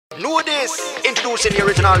Know this. Introducing the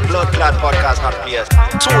original blood clot podcast, not players.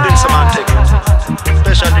 Soothing Semantics.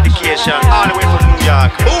 Special dedication all the way from New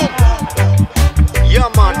York. Boom. Yeah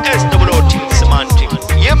man, SWOT Semantics.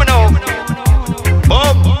 Yeah me now.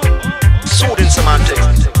 Boom. Soothing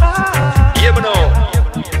Semantics. Yeah me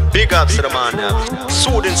now. Big ups to the man now.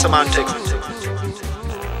 Soothing Semantics.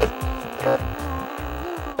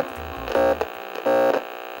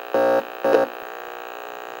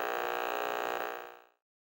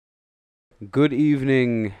 Good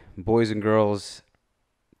evening, boys and girls.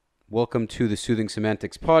 Welcome to the Soothing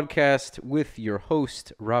Semantics podcast with your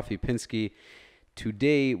host, Rafi Pinsky.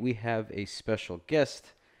 Today we have a special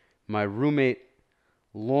guest, my roommate,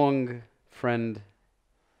 long friend,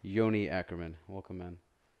 Yoni Akerman. Welcome, man.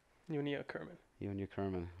 Yoni Akerman. Yoni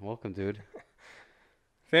Akerman. Welcome, dude.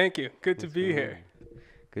 Thank you. Good to be here.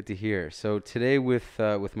 Good to hear. So today with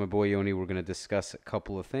my boy Yoni, we're going to discuss a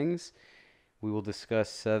couple of things. We will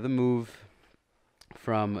discuss the move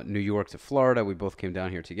from New York to Florida. We both came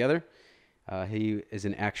down here together. He is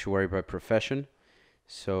an actuary by profession,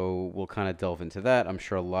 so we'll kind of delve into that. I'm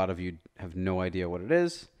sure a lot of you have no idea what it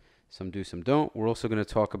is. Some do, some don't. We're also going to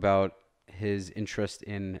talk about his interest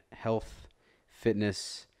in health,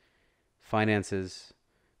 fitness, finances,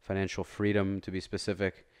 financial freedom to be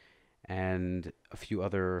specific, and a few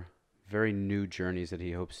other very new journeys that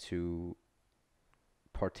he hopes to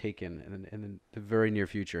partake in the very near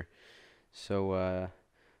future. So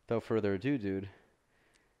without further ado, dude,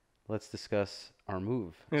 let's discuss our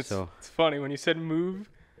move. It's funny when you said move.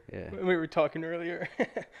 Yeah. When we were talking earlier, I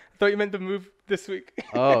thought you meant the move this week.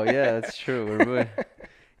 Oh yeah, that's true. We're moving.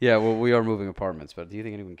 Yeah, well, we are moving apartments, but do you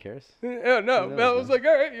think anyone cares? No. I was like,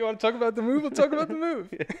 all right, you want to talk about the move? We'll talk about the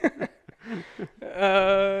move.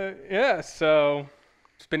 Yeah. So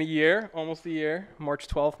it's been a year, almost a year. March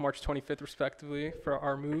 12th, March 25th, respectively, for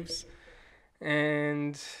our moves,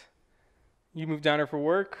 and you moved down here for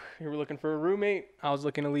work. You were looking for a roommate. I was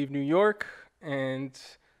looking to leave New York, and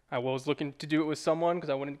I was looking to do it with someone because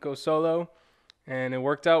I wouldn't go solo, and it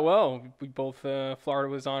worked out well. We both, Florida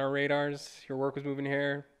was on our radars. Your work was moving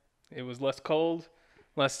here. It was less cold,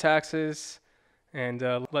 less taxes, and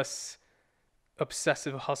less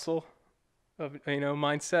obsessive hustle of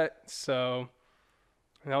mindset. So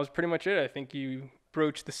that was pretty much it. I think you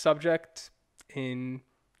broached the subject in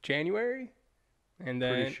January. And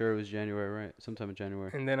then, pretty sure it was January, right? Sometime in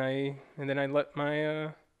January. And then I let my,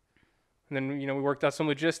 and then we worked out some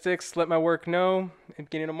logistics. Let my work know at the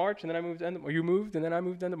beginning of March, and then I moved. You moved, and then I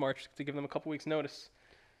moved end of March to give them a couple weeks notice.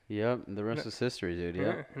 Yep, and the rest is history, dude.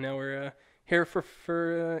 Yeah. And now we're here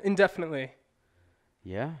for indefinitely.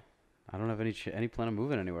 Yeah, I don't have any plan of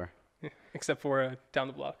moving anywhere. Except for down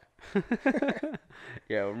the block.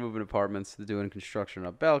 Yeah, we're moving apartments, doing construction on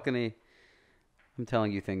a balcony. I'm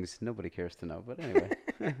telling you things nobody cares to know, but anyway.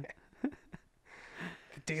 The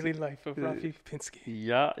daily life of Rafi Pinsky.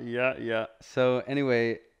 Yeah. So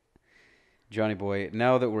anyway, Johnny boy,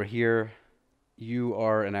 now that we're here, you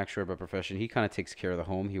are an actuary by profession. He kind of takes care of the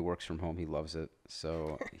home. He works from home. He loves it.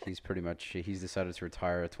 So he's decided to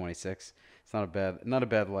retire at 26. It's not a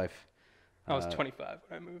bad life. I was 25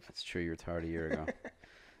 when I moved. That's true. You retired a year ago.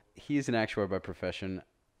 He's an actuary by profession.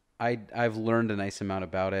 I've learned a nice amount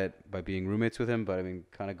about it by being roommates with him, but I mean,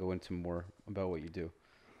 kind of go into more about what you do.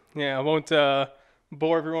 Yeah, I won't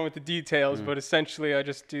bore everyone with the details, but essentially I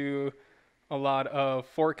just do a lot of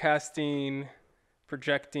forecasting,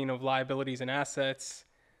 projecting of liabilities and assets,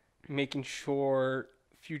 making sure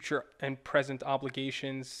future and present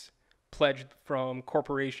obligations pledged from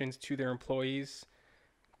corporations to their employees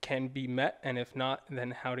can be met, and if not,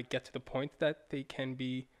 then how to get to the point that they can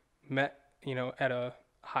be met, at a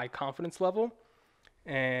high confidence level.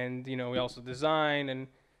 And we also design and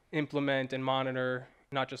implement and monitor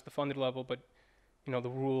not just the funded level, but the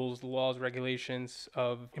rules, the laws, regulations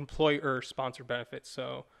of employer sponsored benefits.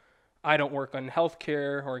 So I don't work on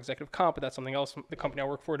healthcare or executive comp, but that's something else the company I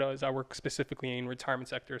work for does. I work specifically in retirement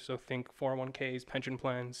sector, so think 401ks, pension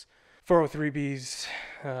plans, 403bs,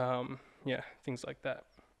 things like that.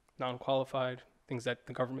 Non-qualified, things that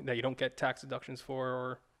the government that you don't get tax deductions for,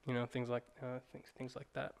 or things like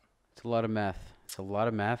that. It's a lot of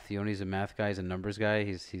math. Yoni's a math guy. He's a numbers guy.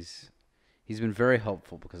 He's been very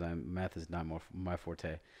helpful because math is not my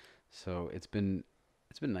forte. So it's been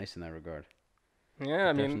nice in that regard. Yeah,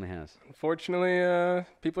 I mean, definitely has. Unfortunately,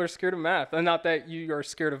 people are scared of math. And not that you are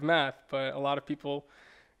scared of math, but a lot of people.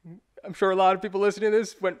 I'm sure a lot of people listening to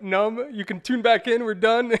this went numb. You can tune back in. We're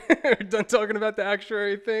done. We're done talking about the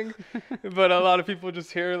actuary thing. But a lot of people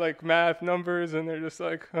just hear like math, numbers, and they're just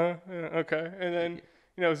like, huh, yeah, okay. And then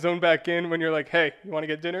zone back in when you're like, hey, you want to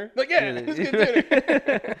get dinner? Like, yeah, let's get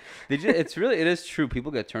dinner. It is true.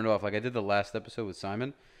 People get turned off. Like I did the last episode with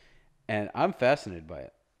Simon, and I'm fascinated by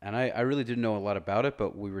it. And I really didn't know a lot about it,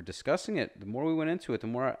 but we were discussing it. The more we went into it, the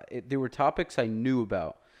more there were topics I knew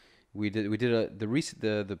about.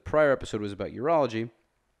 The prior episode was about urology,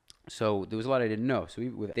 so there was a lot I didn't know. So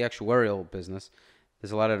with the actuarial business,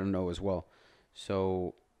 there's a lot I don't know as well.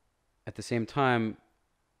 So at the same time,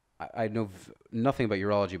 I know nothing about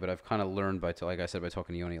urology, but I've kind of learned like I said, by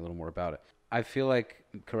talking to Yoni a little more about it. I feel like,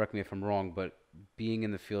 correct me if I'm wrong, but being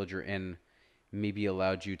in the field you're in maybe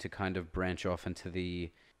allowed you to kind of branch off into the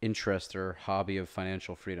interest or hobby of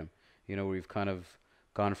financial freedom. Where we've kind of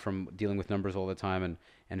gone from dealing with numbers all the time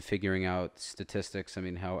and figuring out statistics. I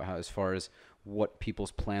mean, how as far as what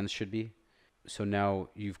people's plans should be. So now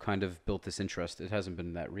you've kind of built this interest. It hasn't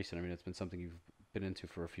been that recent. I mean, it's been something you've been into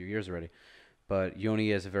for a few years already. But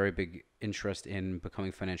Yoni has a very big interest in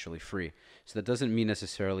becoming financially free. So that doesn't mean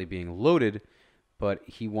necessarily being loaded, but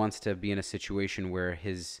he wants to be in a situation where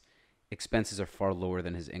his expenses are far lower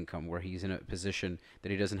than his income, where he's in a position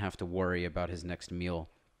that he doesn't have to worry about his next meal.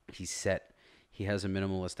 He's set. He has a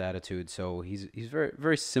minimalist attitude, so he's very,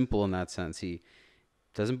 very simple in that sense. He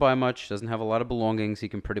doesn't buy much, doesn't have a lot of belongings. He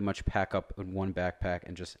can pretty much pack up in one backpack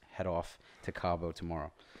and just head off to Cabo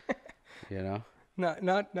tomorrow.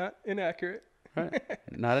 Not inaccurate. Right.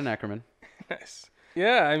 Not an Akerman. Nice.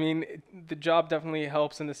 Yeah, I mean, the job definitely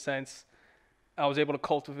helps in the sense I was able to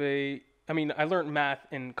cultivate. I mean, I learned math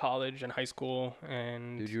in college and high school,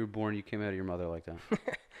 and Dude, you came out of your mother like that.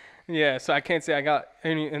 Yeah, so I can't say I got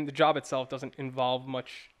any, and the job itself doesn't involve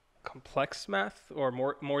much complex math or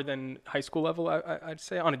more than high school level, I'd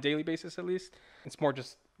say, on a daily basis at least. It's more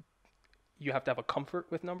just you have to have a comfort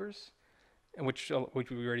with numbers, and which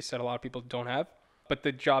we already said a lot of people don't have. But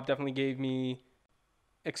the job definitely gave me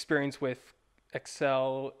experience with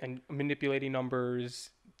Excel and manipulating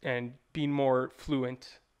numbers and being more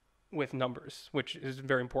fluent with numbers, which is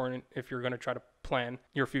very important if you're going to try to plan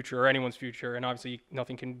your future or anyone's future. And obviously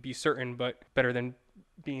nothing can be certain, but better than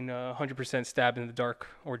being 100% stabbed in the dark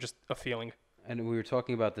or just a feeling. And we were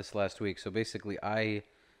talking about this last week. So basically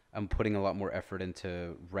I'm putting a lot more effort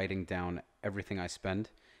into writing down everything I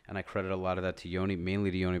spend. And I credit a lot of that to Yoni, mainly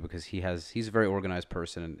to Yoni, because he's a very organized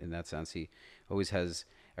person in that sense. He always has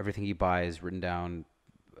everything he buys written down,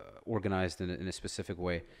 organized in a specific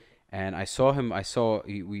way. And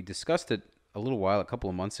we discussed it a couple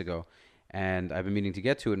of months ago, and I've been meaning to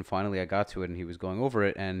get to it, and finally I got to it, and he was going over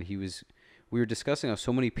it, and we were discussing how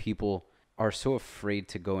so many people are so afraid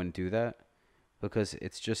to go and do that because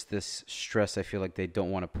it's just this stress I feel like they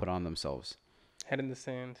don't want to put on themselves. Head in the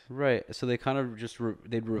sand. Right. So they kind of just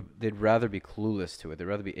they'd rather be clueless to it. They'd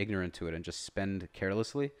rather be ignorant to it and just spend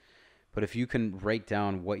carelessly. But if you can write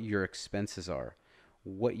down what your expenses are,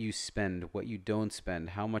 what you spend, what you don't spend,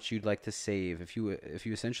 how much you'd like to save, if you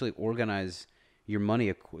essentially organize your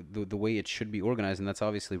money the way it should be organized, and that's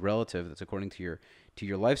obviously relative, that's according to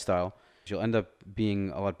your lifestyle, you'll end up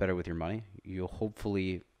being a lot better with your money. You'll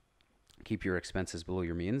hopefully keep your expenses below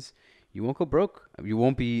your means. You won't go broke. You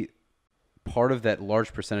won't be part of that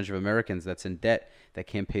large percentage of Americans that's in debt, that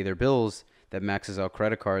can't pay their bills, that maxes out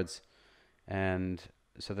credit cards. And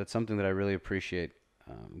so that's something that I really appreciate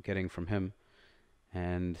getting from him.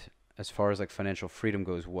 And as far as like financial freedom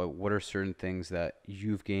goes, what are certain things that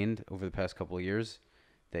you've gained over the past couple of years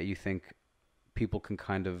that you think people can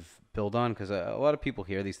kind of build on? Because a lot of people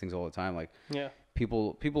hear these things all the time. Like, yeah,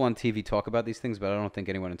 people on TV talk about these things, but I don't think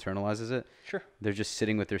anyone internalizes it. Sure. They're just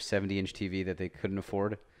sitting with their 70-inch TV that they couldn't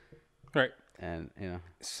afford. Right. And,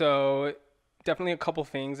 So definitely a couple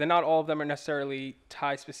things, and not all of them are necessarily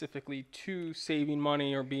tied specifically to saving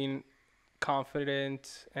money or being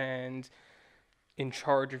confident and in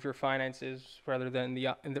charge of your finances rather than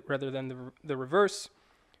the reverse.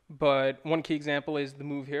 But one key example is the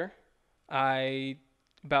move here. Now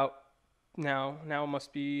it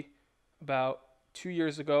must be about 2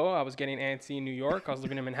 years ago, I was getting antsy in New York. I was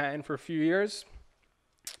living in Manhattan for a few years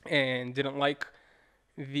and didn't like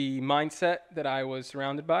the mindset that I was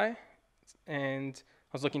surrounded by. And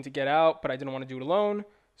I was looking to get out, but I didn't want to do it alone.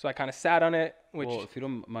 So I kind of sat on it. Well, if you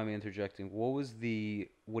don't mind me interjecting, what do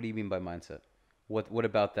you mean by mindset? What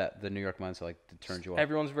about the New York mindset that turned you off?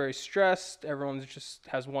 Everyone's very stressed. Everyone just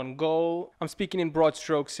has one goal. I'm speaking in broad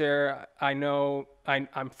strokes here. I know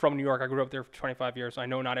I'm from New York. I grew up there for 25 years. So I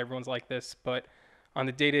know not everyone's like this, but on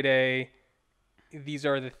the day-to-day, these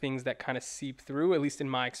are the things that kind of seep through, at least in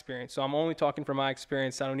my experience. So I'm only talking from my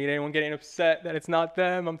experience. I don't need anyone getting upset that it's not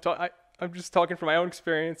them. I'm just talking from my own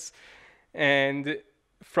experience. And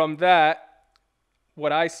from that,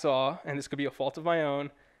 what I saw, and this could be a fault of my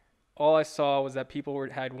own, all I saw was that people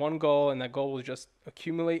had one goal, and that goal was just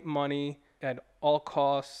accumulate money at all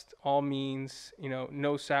costs, all means,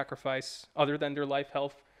 no sacrifice other than their life,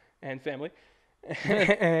 health, and family.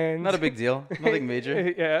 And Not a big deal. Nothing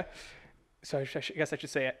major. Yeah. So I guess I should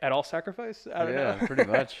say at all sacrifice. I don't know. Yeah, pretty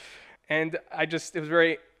much. And it was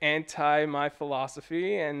very anti my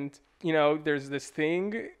philosophy. And, there's this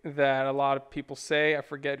thing that a lot of people say, I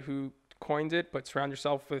forget who coined it, but surround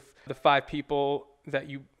yourself with the 5 people that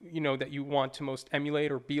that you want to most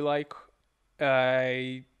emulate or be like.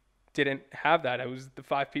 I didn't have that. I was the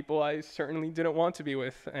 5 people I certainly didn't want to be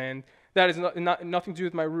with. And that is nothing to do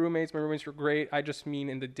with my roommates. My roommates were great. I just mean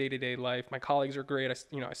in the day-to-day life. My colleagues are great.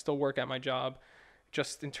 I still work at my job.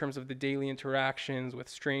 Just in terms of the daily interactions with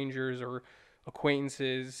strangers or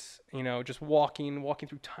acquaintances, just walking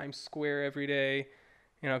through Times Square every day,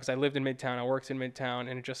 because I lived in Midtown, I worked in Midtown,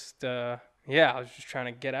 and it just, I was just trying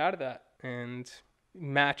to get out of that and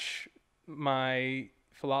match my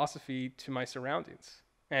philosophy to my surroundings,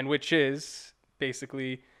 and which is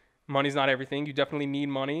basically money's not everything. You definitely need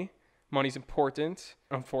money. Money's important.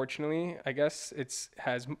 Unfortunately, I guess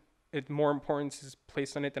more importance is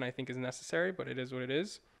placed on it than I think is necessary, but it is what it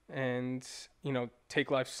is. And,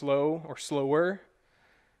 take life slow or slower.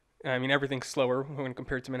 I mean, everything's slower when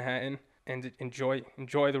compared to Manhattan, and enjoy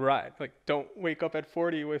the ride. Like, don't wake up at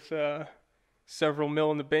 40 with several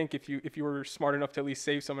mil in the bank if you were smart enough to at least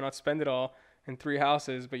save some and not spend it all in 3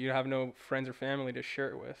 houses, but you have no friends or family to share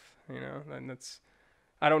it with, and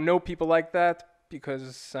I don't know people like that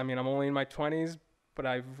because, I'm only in my 20s, but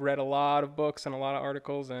I've read a lot of books and a lot of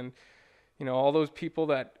articles, and, all those people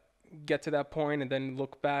that get to that point and then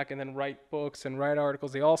look back and then write books and write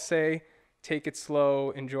articles, they all say, take it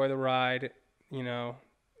slow, enjoy the ride,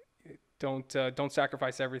 don't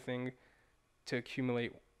sacrifice everything to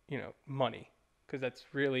accumulate, money, because that's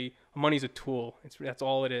really, money's a tool. That's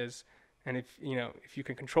all it is. And if you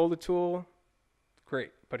can control the tool,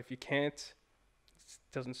 great. But if you can't, it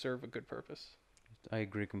doesn't serve a good purpose. I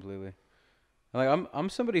agree completely. Like I'm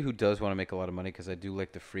somebody who does want to make a lot of money because I do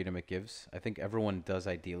like the freedom it gives. I think everyone does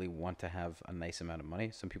ideally want to have a nice amount of money.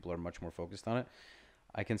 Some people are much more focused on it.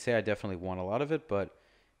 I can say I definitely want a lot of it, but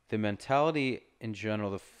the mentality in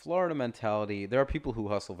general, the Florida mentality, there are people who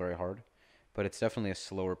hustle very hard, but it's definitely a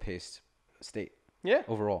slower paced state. Yeah.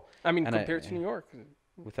 Overall. Compared to New York.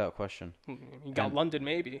 Without question. You got London,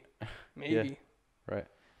 maybe. Yeah, right.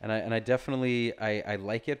 And I definitely I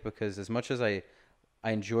like it because as much as I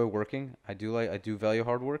enjoy working, I do value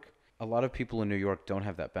hard work. A lot of people in New York don't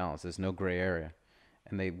have that balance. There's no gray area,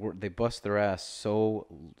 and they bust their ass so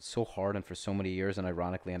hard and for so many years, and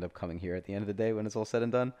ironically end up coming here at the end of the day when it's all said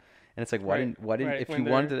and done. And it's like, why didn't if you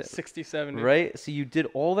wanted it 60, 70, right? So you did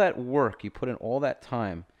all that work, you put in all that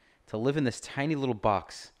time to live in this tiny little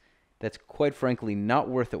box that's quite frankly not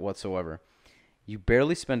worth it whatsoever. You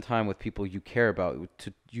barely spend time with people you care about.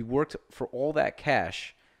 You worked for all that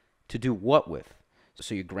cash to do what with?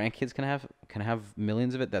 So your grandkids can have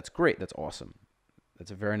millions of it. That's great. That's awesome. That's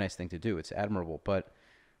a very nice thing to do. It's admirable. But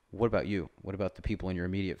what about you? What about the people in your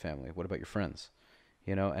immediate family? What about your friends?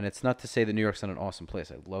 And it's not to say that New York's not an awesome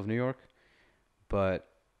place. I love New York, but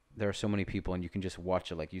there are so many people, and you can just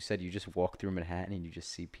watch it. Like you said, you just walk through Manhattan and you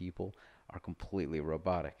just see people are completely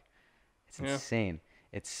robotic. It's insane.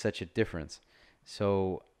 It's such a difference.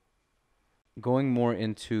 So going more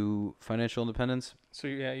into financial independence. So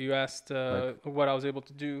you asked what I was able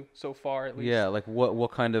to do so far, at least. Yeah, like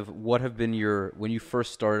what have been when you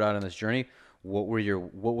first started out on this journey, what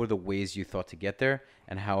were the ways you thought to get there,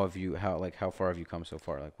 and how far have you come so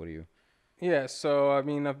far? Like, what do you? Yeah, so I've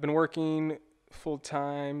been working full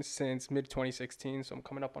time since mid 2016, so I'm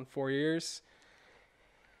coming up on 4 years.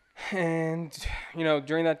 And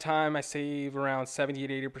during that time, I save around 70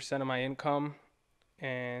 to 80% of my income,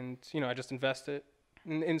 and I just invest it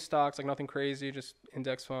in stocks, like nothing crazy, just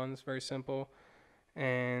index funds, very simple,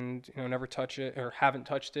 and never touch it or haven't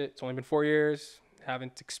touched it. It's only been 4 years.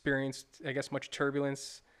 Haven't experienced, I guess, much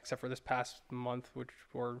turbulence except for this past month,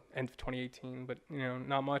 or end of 2018, but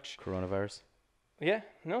not much. Coronavirus. Yeah,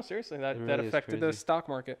 no, seriously, that really affected the stock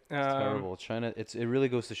market. It's terrible. China, it really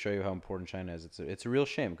goes to show you how important China is. It's a real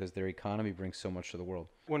shame because their economy brings so much to the world.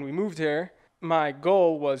 When we moved here, my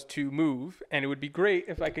goal was to move, and it would be great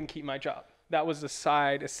if I can keep my job. That was a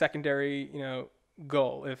secondary,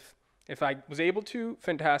 goal. If I was able to,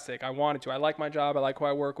 fantastic. I wanted to. I like my job. I like who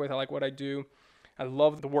I work with. I like what I do. I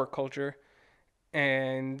love the work culture.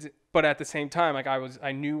 But at the same time, like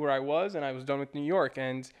I knew where I was, and I was done with New York,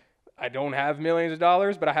 and I don't have millions of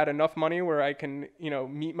dollars, but I had enough money where I can,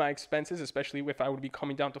 meet my expenses, especially if I would be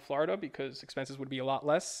coming down to Florida, because expenses would be a lot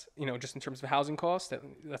less, just in terms of housing costs.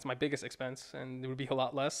 That's my biggest expense, and it would be a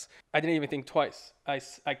lot less. I didn't even think twice.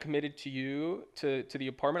 I committed to you, to the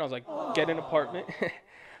apartment. I was like, get an apartment.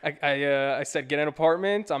 I said, get an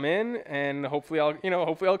apartment. I'm in, and hopefully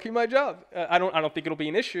I'll keep my job. I don't think it'll be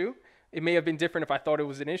an issue. It may have been different if I thought it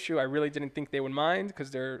was an issue. I really didn't think they would mind,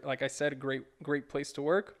 because they're, like I said, a great place to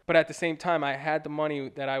work. But at the same time, I had the money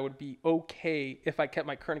that I would be okay if I kept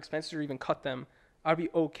my current expenses or even cut them. I'd be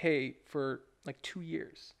okay for like 2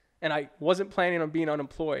 years. And I wasn't planning on being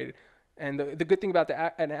unemployed. And the good thing about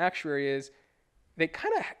an actuary is they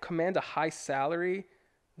kind of command a high salary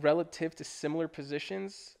relative to similar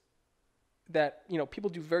positions that, people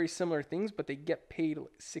do very similar things, but they get paid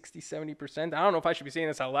 60-70%. I don't know if I should be saying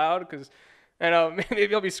this out loud, because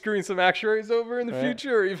maybe I'll be screwing some actuaries over in the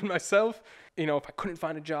future, or even myself. If I couldn't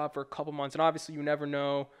find a job for a couple months, and obviously you never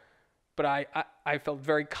know, but I felt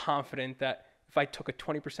very confident that if I took a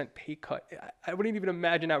 20% pay cut, I wouldn't even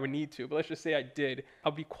imagine I would need to, but let's just say I did,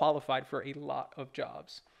 I'll be qualified for a lot of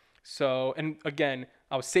jobs. So, and again,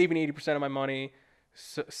 I was saving 80% of my money,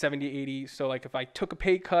 70, 80. So like if I took a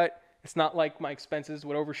pay cut, it's not like my expenses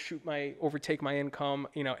would overtake my income.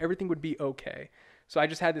 Everything would be okay. So I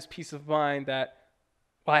just had this peace of mind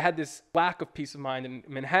I had this lack of peace of mind in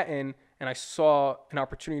Manhattan, and I saw an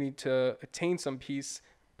opportunity to attain some peace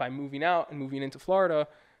by moving out and moving into Florida.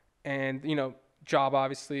 And, job,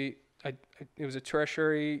 obviously, it was a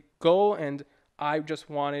tertiary goal, and I just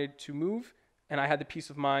wanted to move, and I had the peace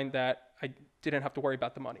of mind that I didn't have to worry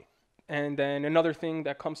about the money. And then another thing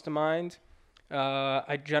that comes to mind,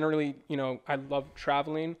 I generally, I love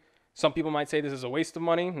traveling. Some people might say this is a waste of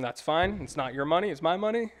money, and that's fine. It's not your money. It's my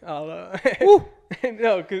money. No,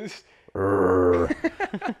 because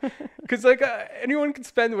anyone can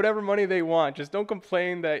spend whatever money they want. Just don't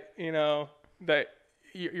complain that, that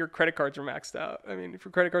your credit cards are maxed out. I mean, if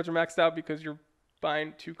your credit cards are maxed out because you're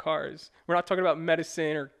buying 2 cars, we're not talking about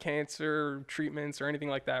medicine or cancer or treatments or anything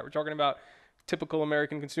like that. We're talking about typical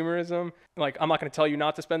American consumerism. Like, I'm not going to tell you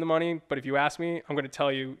not to spend the money, but if you ask me, I'm going to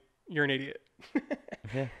tell you you're an idiot.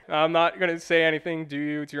 Yeah. I'm not going to say anything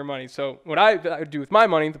to your money. So what I do with my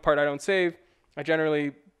money, the part I don't save, I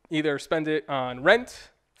generally either spend it on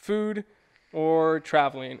rent, food, or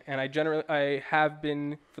traveling. And I have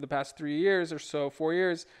been, for the past 3 years or so, 4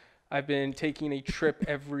 years, I've been taking a trip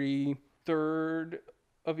every third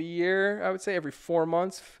of a year, I would say, every 4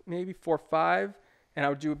 months, maybe 4 or 5. And I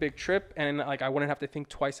would do a big trip, and like I wouldn't have to think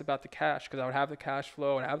twice about the cash, because I would have the cash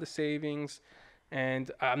flow and have the savings. And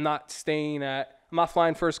I'm not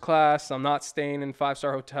flying first class. I'm not staying in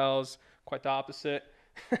 5-star hotels. Quite the opposite.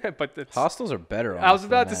 But hostels are better. I was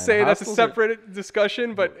about to say hostels that's a separate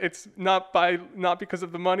discussion, but it's not because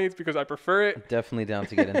of the money. It's because I prefer it. Definitely down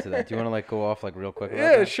to get into that. Do you want to go off real quick?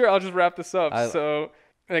 Yeah, that? Sure. I'll just wrap this up. So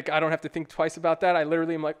I don't have to think twice about that. I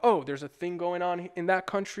literally am like, oh, there's a thing going on in that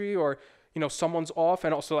country, or someone's off.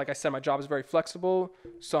 And also, like I said, my job is very flexible,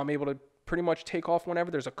 so I'm able to pretty much take off whenever.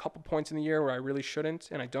 There's a couple points in the year where I really shouldn't,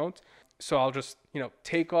 and I don't. So I'll just,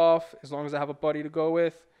 take off as long as I have a buddy to go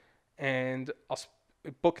with, and I'll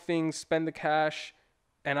book things, spend the cash,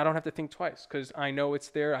 and I don't have to think twice, because I know it's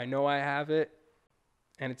there. I know I have it,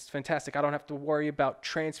 and it's fantastic. I don't have to worry about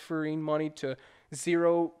transferring money to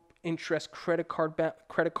zero interest credit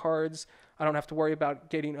cards. I don't have to worry about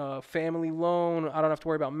getting a family loan. I don't have to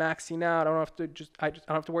worry about maxing out. I don't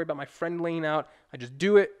have to worry about my friend laying out. I just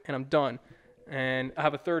do it, and I'm done. And I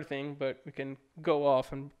have a third thing, but we can go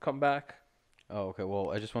off and come back. Oh, okay. Well,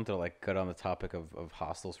 I just wanted to cut on the topic of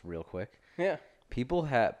hostels real quick. Yeah.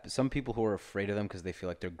 Some people who are afraid of them because they feel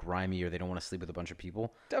like they're grimy or they don't want to sleep with a bunch of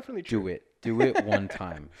people. Definitely true. Do it one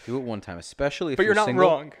time. Do it one time, especially if you're not single.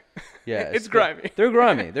 Wrong. Yeah, it's grimy. They're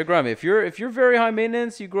grimy. They're grimy. If you're very high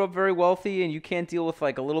maintenance, you grow up very wealthy, and you can't deal with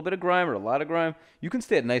a little bit of grime or a lot of grime, you can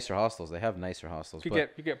stay at nicer hostels. They have nicer hostels. You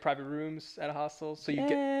get private rooms at a hostel, so you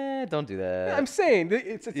don't do that. I'm saying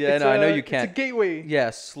I know you can't. It's a gateway. Yeah,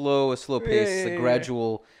 a slow pace, yeah. A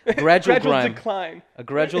gradual grime. Decline. A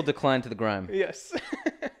gradual decline to the grime. Yes.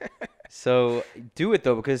 So do it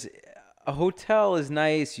though, because a hotel is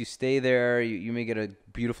nice. You stay there. You may get a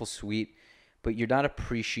beautiful suite, but you're not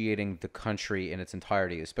appreciating the country in its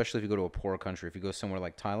entirety, especially if you go to a poor country. If you go somewhere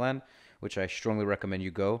like Thailand, which I strongly recommend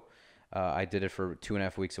you go. I did it for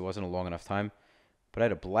 2.5 weeks. It wasn't a long enough time, but I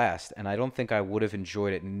had a blast, and I don't think I would have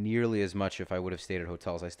enjoyed it nearly as much if I would have stayed at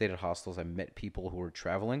hotels. I stayed at hostels. I met people who were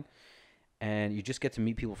traveling, and you just get to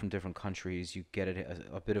meet people from different countries. You get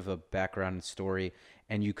a bit of a background and story,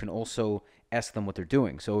 and you can also ask them what they're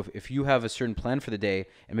doing. So if you have a certain plan for the day,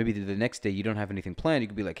 and maybe the next day you don't have anything planned, you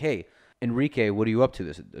could be like, hey, Enrique, what are you up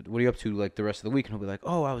to What are you up to like the rest of the week? And he'll be like,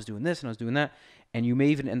 oh, I was doing this and I was doing that. And you may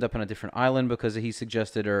even end up on a different island because he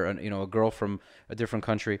suggested, or a girl from a different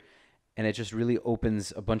country, and it just really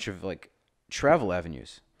opens a bunch of like travel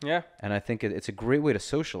avenues. Yeah. And I think it's a great way to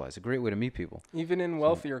socialize, a great way to meet people. Even in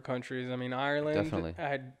wealthier countries. I mean, Ireland, Definitely. I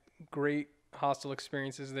had great hostel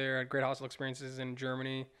experiences there. I had great hostel experiences in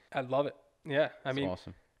Germany. I love it. Yeah. I mean,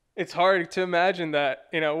 awesome. It's hard to imagine that,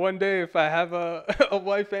 one day if I have a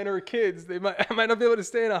wife and or kids, I might not be able to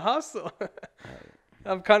stay in a hostel.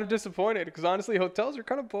 I'm kind of disappointed because honestly, hotels are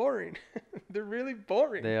kind of boring. They're really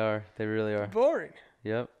boring. They are. They really are. Boring.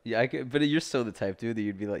 Yep. Yeah. But you're so the type, dude,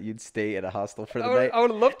 that you'd stay at a hostel for the night. I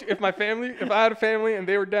would love to. If I had a family and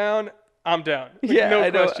they were down, I'm down. Like, yeah. No I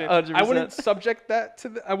know, question. 100%.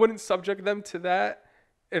 I wouldn't subject them to that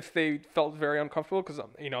if they felt very uncomfortable because I'm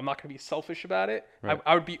not going to be selfish about it. Right.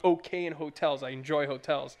 I would be okay in hotels. I enjoy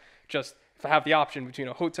hotels. Just if I have the option between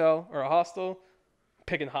a hotel or a hostel,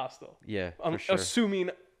 picking hostel. Yeah, I'm for sure. assuming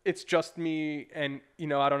it's just me and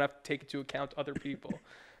I don't have to take into account other people.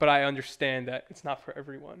 But I understand that it's not for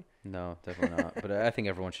everyone. No, definitely not. But I think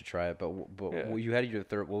everyone should try it. But Yeah. you had your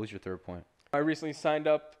third. What was your third point? I recently signed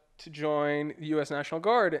up to join the U.S. National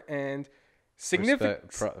Guard, and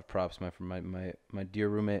Props, my dear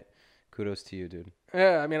roommate. Kudos to you, dude.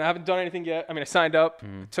 Yeah, I mean, I haven't done anything yet. I mean, I signed up,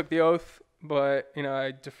 took the oath, but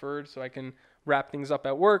I deferred so I can wrap things up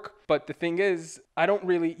at work. But the thing is,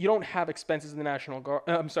 you don't have expenses in the National Guard.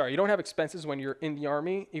 You don't have expenses when you're in the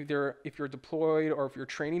Army, either if you're deployed or if you're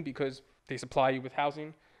training, because they supply you with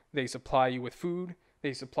housing, they supply you with food,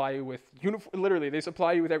 they supply you with uniform. Literally, they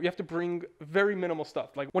supply you with you have to bring very minimal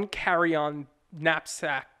stuff, like one carry-on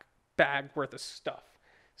knapsack bag worth of stuff.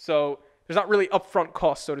 So there's not really upfront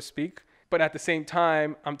costs, so to speak. But at the same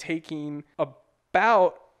time, I'm taking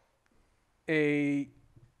about a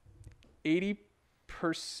 80%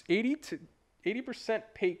 to 80%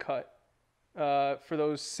 pay cut for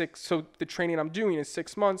those 6. So the training I'm doing is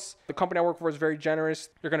 6 months. The company I work for is very generous.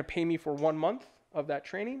 They're going to pay me for 1 month of that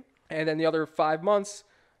training, and then the other 5 months,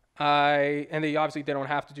 they don't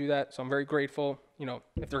have to do that. So I'm very grateful.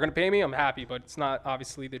 If they're going to pay me, I'm happy, but it's not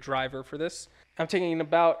obviously the driver for this. I'm taking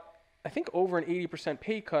about, I think, over an 80%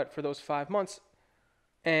 pay cut for those 5 months.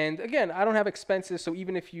 And again, I don't have expenses. So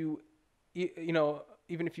even if you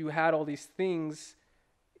had all these things,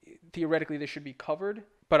 theoretically they should be covered,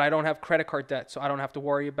 but I don't have credit card debt. So I don't have to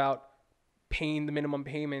worry about paying the minimum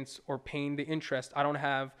payments or paying the interest. I don't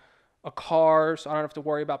have a car, so I don't have to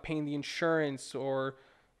worry about paying the insurance or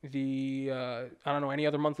any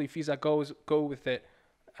other monthly fees that go with it.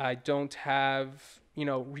 I don't have,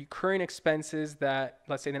 recurring expenses that,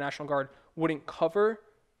 let's say, the National Guard wouldn't cover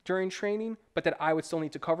during training, but that I would still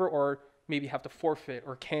need to cover, or maybe have to forfeit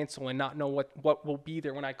or cancel and not know what will be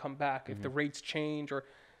there when I come back, if the rates change, or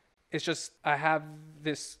it's just, I have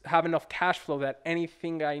enough cash flow that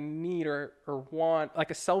anything I need or want,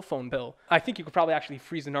 like a cell phone bill, I think you could probably actually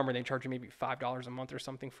freeze the number and they charge you maybe $5 a month or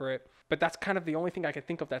something for it. But that's kind of the only thing I could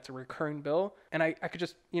think of that's a recurring bill. And I could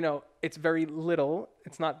just, it's very little.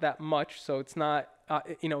 It's not that much. So it's not,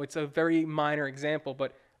 it's a very minor example,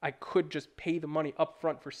 but I could just pay the money up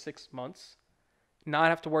front for 6 months, not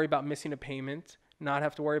have to worry about missing a payment, not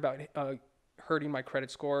have to worry about hurting my credit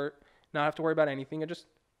score, not have to worry about anything. I just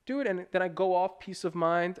do it, and then I go off, peace of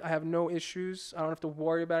mind. I have no issues. I don't have to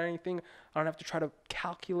worry about anything. I don't have to try to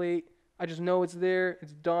calculate. I just know it's there.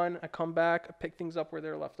 It's done. I come back. I pick things up where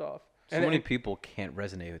they're left off. So many people can't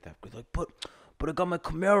resonate with that. Like, but I got my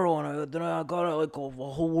Camaro, and then I got like a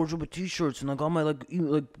whole wardrobe of T-shirts, and I got my like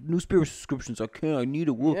newspaper subscriptions. I need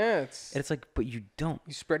it. Whoa. Yeah, it's like, but you don't.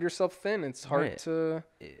 You spread yourself thin. It's hard Right.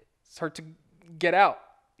 It's hard to get out.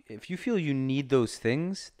 If you feel you need those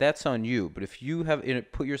things, that's on you. But if you have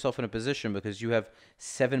put yourself in a position because you have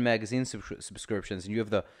 7 magazine subscriptions and you have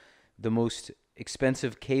the most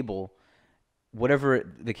expensive cable, whatever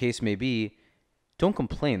the case may be, don't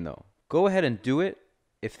complain though. Go ahead and do it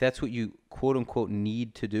if that's what you quote unquote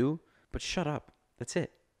need to do. But shut up. That's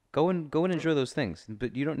it. Go and enjoy those things.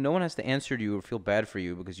 But no one has to answer to you or feel bad for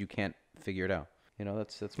you because you can't figure it out.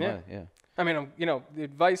 That's Yeah. yeah. I mean, the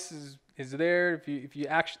advice is there.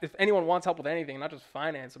 If anyone wants help with anything, not just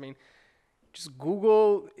finance, I mean, just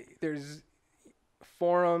Google. There's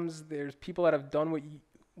forums. There's people that have done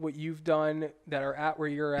what you've done, that are at where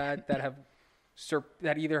you're at,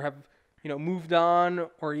 that either have moved on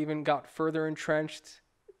or even got further entrenched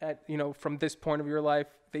at from this point of your life.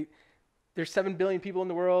 There's 7 billion people in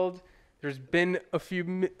the world. There's been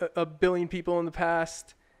a billion people in the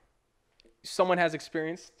past. Someone has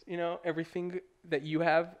experienced, everything that you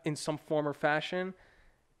have in some form or fashion.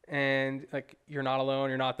 And like, you're not alone.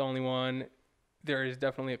 You're not the only one. There is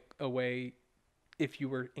definitely a way if you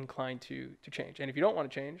were inclined to change. And if you don't want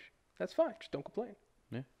to change, that's fine. Just don't complain.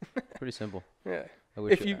 Yeah. Pretty simple. Yeah.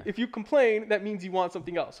 If you complain, that means you want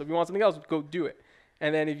something else. So if you want something else, go do it.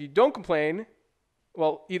 And then if you don't complain,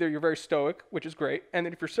 well, either you're very stoic, which is great. And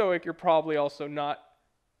then if you're stoic, you're probably also not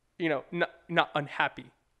unhappy,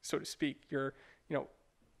 so to speak. You're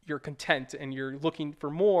content and you're looking for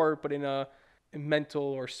more, but in a mental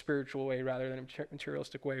or spiritual way rather than a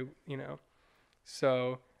materialistic way,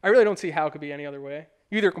 So I really don't see how it could be any other way.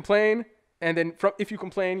 You either complain, and then if you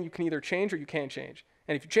complain, you can either change or you can't change.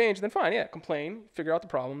 And if you change, then fine, yeah, complain, figure out the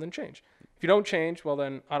problem, then change. If you don't change, well,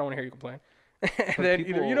 then I don't want to hear you complain. And then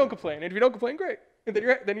either you don't complain, and if you don't complain, great. And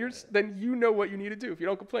then you know what you need to do. If you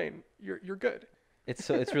don't complain, you're good. It's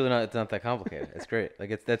really not that complicated. It's great.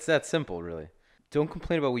 Like that's that simple, really. Don't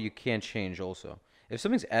complain about what you can't change. Also, if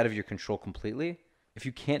something's out of your control completely, if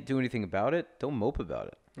you can't do anything about it, don't mope about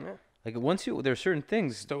it. Yeah. Like there are certain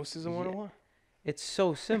things. Stoicism 101. It's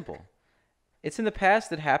so simple. It's in the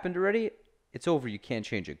past. It happened already. It's over. You can't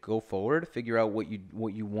change it. Go forward. Figure out what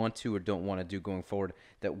you want to or don't want to do going forward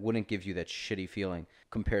that wouldn't give you that shitty feeling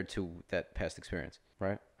compared to that past experience.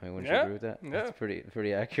 Right? I mean, wouldn't you agree with that? Yeah. That's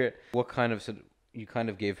pretty accurate. You kind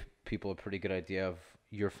of gave people a pretty good idea of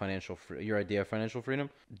your idea of financial freedom.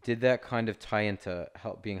 Did that kind of tie into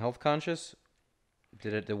being health conscious?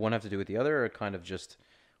 Did one have to do with the other, or kind of just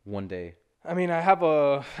one day? I mean, I have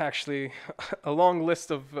actually a long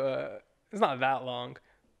list of it's not that long,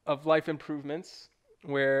 of life improvements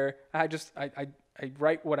where I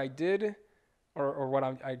write what I did or what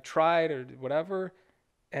I tried or whatever,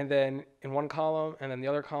 and then in one column, and then the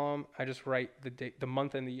other column I just write the date, the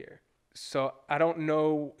month, and the year. So I don't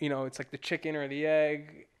know, it's like the chicken or the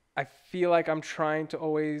egg. I feel like I'm trying to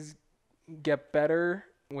always get better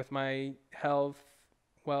with my health,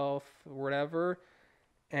 wealth, whatever,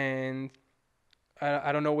 and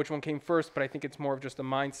I don't know which one came first, but I think it's more of just a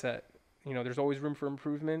mindset. There's always room for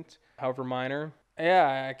improvement, however minor.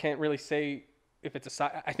 Yeah, I can't really say if it's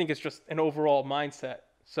I think it's just an overall mindset.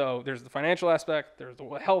 So there's the financial aspect, there's the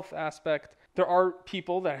health aspect. There are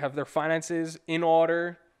people that have their finances in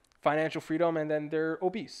order, financial freedom, and then they're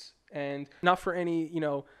obese. And not for any,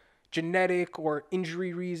 genetic or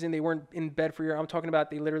injury reason. They weren't in bed for a year. I'm talking about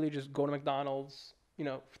they literally just go to McDonald's,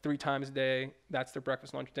 3 times a day. That's their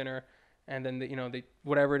breakfast, lunch, dinner. And then, they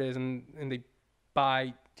whatever it is, and they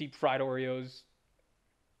buy deep fried Oreos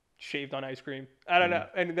shaved on ice cream. I don't know.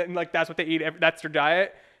 And then that's what they eat. That's their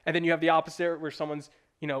diet. And then you have the opposite where someone's,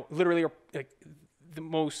 literally like the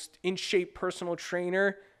most in shape personal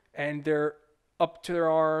trainer, and they're up to their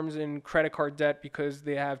arms in credit card debt because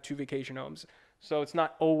they have 2 vacation homes. So it's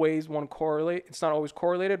not always It's not always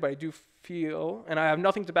correlated, but I do feel, and I have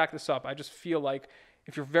nothing to back this up, I just feel like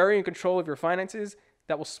if you're very in control of your finances,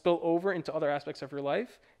 that will spill over into other aspects of your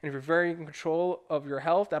life. And if you're very in control of your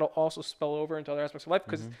health, that'll also spill over into other aspects of life,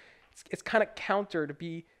 because it's kind of counter to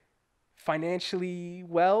be financially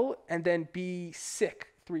well and then be sick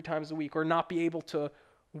 3 times a week, or not be able to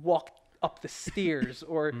walk up the stairs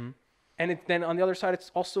or and then on the other side,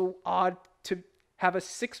 it's also odd to have a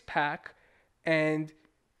 6-pack and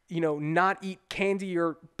not eat candy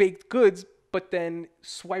or baked goods, but then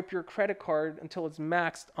swipe your credit card until it's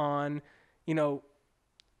maxed on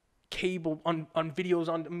cable, on videos,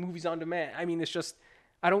 on movies on demand. I mean, it's just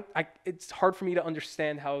it's hard for me to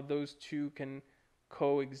understand how those two can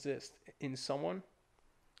coexist in someone.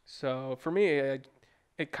 So for me,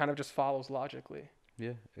 it kind of just follows logically.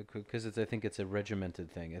 Yeah, because I think it's a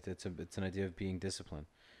regimented thing. It's an idea of being disciplined,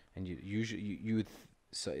 and you usually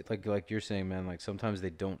so like you're saying, man. Like sometimes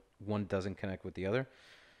one doesn't connect with the other.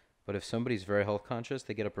 But if somebody's very health conscious,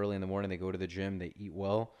 they get up early in the morning, they go to the gym, they eat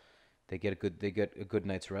well, they get a good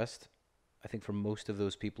night's rest. I think for most of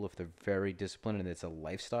those people, if they're very disciplined and it's a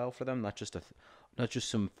lifestyle for them, not just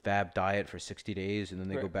some fab diet for 60 days and then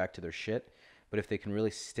they go back to their shit. But if they can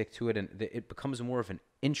really stick to it, and it becomes more of an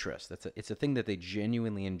interest. It's a thing that they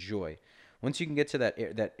genuinely enjoy. Once you can get to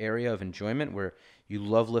that area of enjoyment where you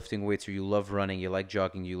love lifting weights, or you love running, you like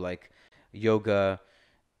jogging, you like yoga,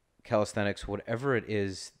 calisthenics, whatever it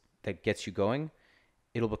is that gets you going,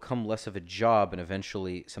 it'll become less of a job and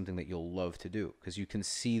eventually something that you'll love to do, because you can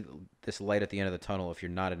see this light at the end of the tunnel if you're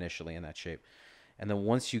not initially in that shape. And then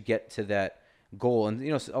once you get to that goal, and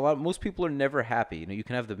most people are never happy. You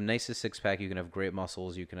can have the nicest 6-pack, you can have great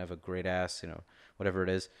muscles, you can have a great ass, whatever it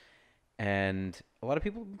is, and a lot of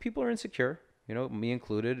people are insecure, you know, me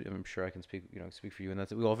included. I'm sure I can speak for you, and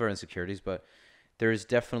that's we all have our insecurities, but there is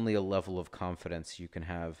definitely a level of confidence you can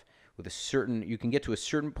have with you can get to a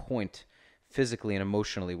certain point physically and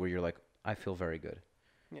emotionally where you're like, I feel very good.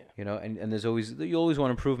 Yeah. You know, and you always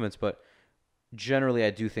want improvements, but generally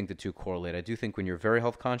I do think the two correlate. I do think when you're very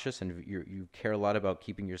health conscious and you care a lot about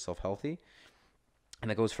keeping yourself healthy, and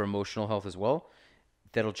that goes for emotional health as well,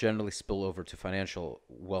 that'll generally spill over to financial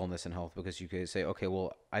wellness and health, because you can say, okay,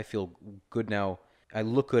 well, I feel good now. I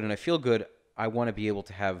look good and I feel good. I want to be able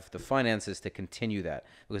to have the finances to continue that,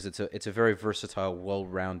 because it's a very versatile,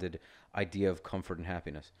 well-rounded idea of comfort and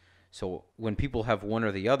happiness. So when people have one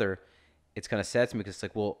or the other, it's kind of sad to me, because it's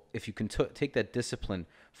like, well, if you can take that discipline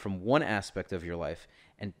from one aspect of your life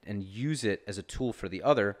and use it as a tool for the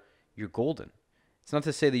other, you're golden. It's not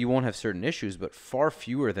to say that you won't have certain issues, but far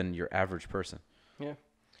fewer than your average person. Yeah.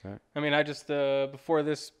 Right. I mean, I just, before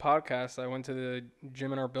this podcast, I went to the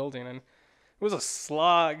gym in our building, and it was a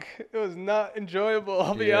slog. It was not enjoyable.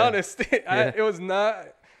 I'll be honest. It was not.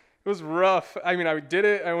 It was rough. I mean, I did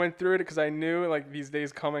it. I went through it because I knew like these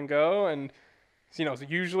days come and go, and you know, so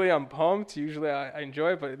usually I'm pumped. Usually I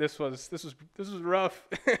enjoy it, but this was rough.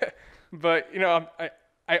 But you know,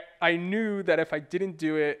 I knew that if I didn't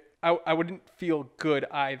do it, I wouldn't feel good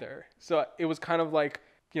either. So it was kind of like,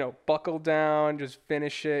 you know, buckle down, just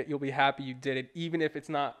finish it. You'll be happy you did it, even if it's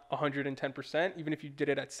not 110%, even if you did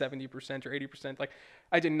it at 70% or 80%. Like,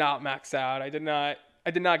 I did not max out. I did not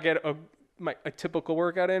get a typical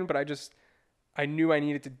workout in, but I knew I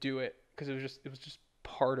needed to do it because it was just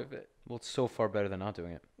part of it. Well, it's so far better than not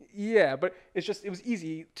doing it. Yeah, but it was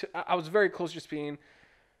easy I was very close to just being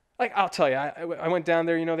like, I'll tell you, I went down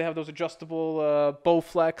there, you know, they have those adjustable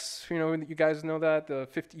Bowflex, you know, you guys know that the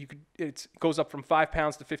 50, it goes up from 5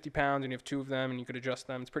 pounds to 50 pounds, and you have two of them and you could adjust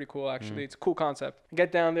them. It's pretty cool, actually. It's a cool concept. I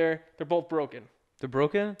get down there, they're both broken. They're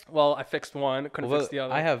broken? Well, I fixed one, couldn't fix the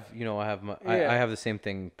other. I have I have the same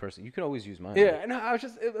thing personally. You can always use mine. Yeah, no,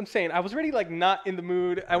 I'm saying, I was already like not in the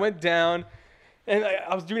mood. I went down and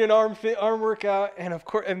I was doing an arm workout, and of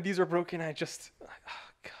course, and these are broken.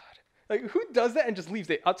 Like, who does that and just leaves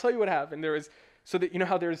it? I'll tell you what happened. So that, you know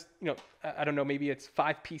how there's, you know, I don't know, maybe it's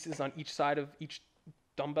 5 pieces on each side of each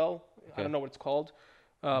dumbbell. Okay. I don't know what it's called.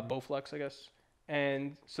 Bowflex, I guess.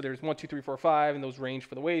 And so there's 1, 2, 3, 4, 5, and those range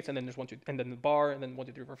for the weights. And then there's 1, 2, and then the bar, and then 1,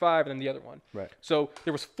 2, 3, 4, 5, and then the other one. Right. So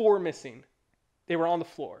there was 4 missing. They were on the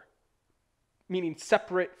floor, meaning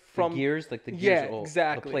separate from the gears, like the gears. Yeah,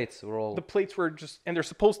 exactly. The plates were all. The plates were just, and they're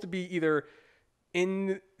supposed to be either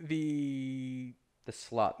in the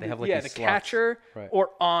slot. They have like the catcher, right,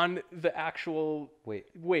 or on the actual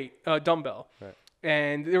weight dumbbell. Right.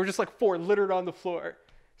 And there were just like 4 littered on the floor.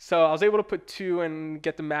 So I was able to put 2 and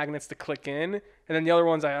get the magnets to click in, and then the other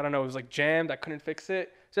ones, I don't know, it was like jammed. I couldn't fix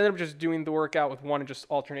it. So I ended up just doing the workout with one and just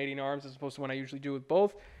alternating arms as opposed to when I usually do with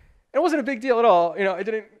both. And it wasn't a big deal at all. You know, I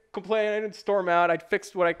didn't complain. I didn't storm out. I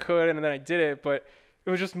fixed what I could, and then I did it. But it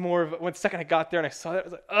was just more of when the second I got there and I saw that, I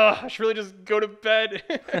was like, oh, I should really just go to bed.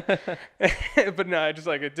 But no, I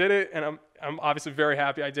did it, and I'm obviously very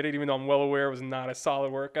happy I did it, even though I'm well aware it was not a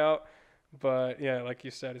solid workout. But yeah, like you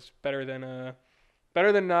said, it's better than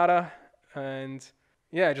nada. And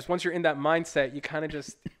yeah, just once you're in that mindset, you kind of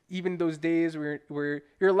just, even those days where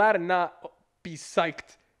you're allowed to not be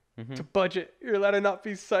psyched to budget, you're allowed to not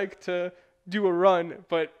be psyched to do a run,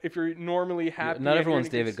 but if you're normally happy, not everyone's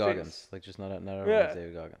David Goggins. Like, just not everyone's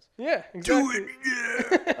David Goggins. Yeah, exactly. Do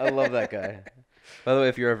it. Yeah. I love that guy. By the way,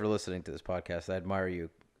 if you're ever listening to this podcast, I admire you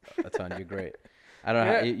a ton. You're great. I don't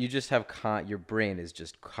know how you just have your brain is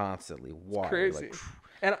just constantly wired. Crazy. Like,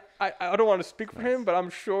 and I don't want to speak for him, but I'm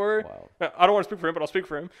sure. Wow. I don't want to speak for him, but I'll speak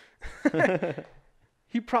for him.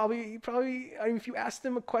 He probably. I mean, if you asked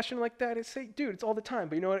him a question like that, he'd say, "Dude, it's all the time."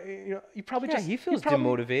 But you know what? You probably just. He feels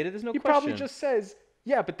demotivated. There's no question. He probably just says,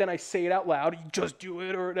 "Yeah," but then I say it out loud. You just do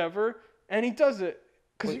it or whatever, and he does it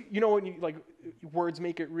because you know when you like words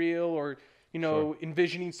make it real, or you know,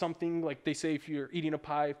 envisioning something like they say if you're eating a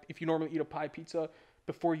pie, if you normally eat a pie pizza,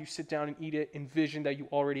 before you sit down and eat it, envision that you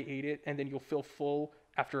already ate it, and then you'll feel full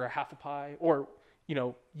after a half a pie, or you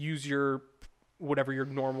know, use your whatever your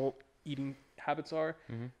normal eating habits are.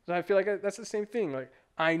 Mm-hmm. So I feel like that's the same thing. Like,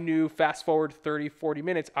 I knew fast forward 30, 40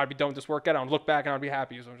 minutes, I'd be done with this workout. I'd look back and I'd be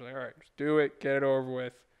happy. So I was like, all right, just do it, get it over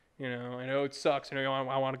with. You know, I know it sucks. I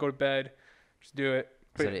want to go to bed. Just do it.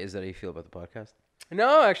 Is that how you feel about the podcast?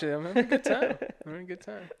 No, actually, I'm having a good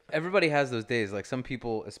time. Everybody has those days. Like, some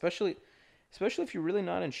people, especially if you're really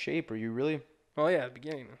not in shape, or you really. Oh yeah, the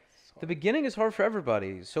beginning. The beginning is hard for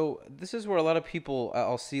everybody. So this is where a lot of people,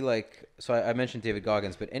 I'll see, like, so I mentioned David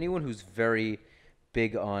Goggins, but anyone who's very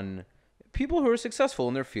big on people who are successful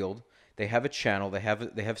in their field, They have a channel, they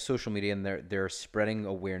have social media, and they're spreading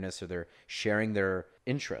awareness, or they're sharing their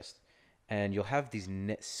interest. And you'll have these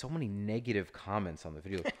so many negative comments on the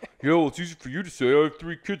video. Yo, it's easy for you to say. I have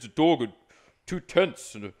 3 kids, a dog, and 2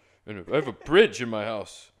 tents, and I have a bridge in my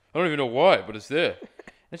house. I don't even know why, but it's there.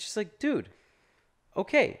 And it's just like, dude,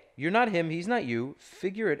 okay, you're not him, he's not you.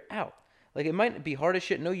 Figure it out. Like, it might be hard as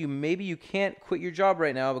shit. No, maybe you can't quit your job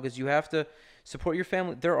right now because you have to support your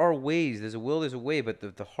family. There are ways. There's a will, there's a way. But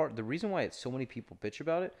the reason why so many people bitch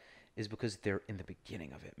about it is because they're in the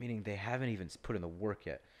beginning of it, meaning they haven't even put in the work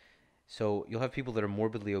yet. So you'll have people that are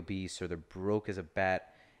morbidly obese, or they're broke as a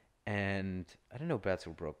bat. And I didn't know bats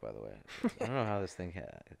were broke, by the way. I don't know how this thing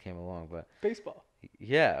came along, but Baseball.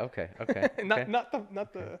 yeah, okay. Not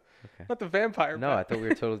the vampire. No, I thought we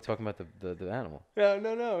were totally talking about the animal.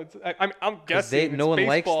 No. I'm guessing no one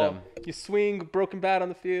likes baseball. them. You swing broken bat on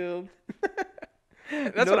the field.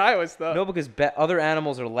 That's what I always thought. No, because other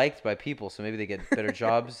animals are liked by people, so maybe they get better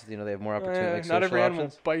jobs. They have more opportunity. Like not social every animal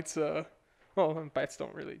options. bites. Well, bats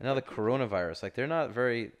don't really. And now the coronavirus, like they're not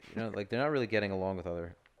very, like they're not really getting along with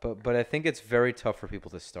other. But I think it's very tough for people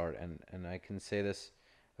to start, and I can say this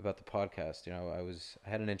about the podcast. I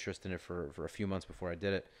had an interest in it for a few months before I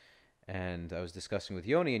did it, and I was discussing with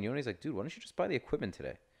Yoni, and Yoni's like, dude, why don't you just buy the equipment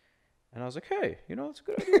today? And I was like, hey, that's a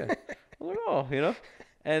good idea. I was like, oh,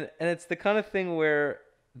 and it's the kind of thing where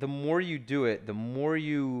the more you do it, the more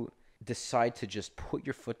you decide to just put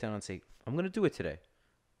your foot down and say, I'm going to do it today.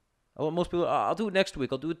 Most people, I'll do it next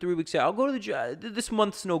week. I'll do it 3 weeks out. I'll go to the job. This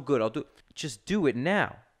month's no good. Just do it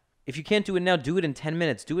now. If you can't do it now, do it in 10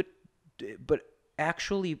 minutes. Do it, but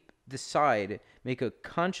actually decide, make a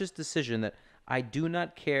conscious decision that I do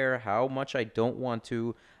not care how much I don't want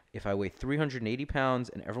to. If I weigh 380 pounds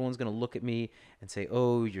and everyone's going to look at me and say,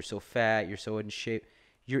 oh, you're so fat, you're so in shape.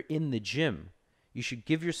 You're in the gym. You should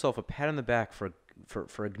give yourself a pat on the back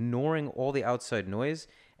for ignoring all the outside noise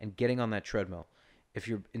and getting on that treadmill. If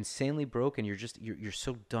you're insanely broke and you're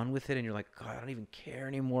so done with it and you're like, God, I don't even care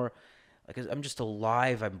anymore. Like, I'm just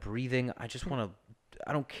alive. I'm breathing. I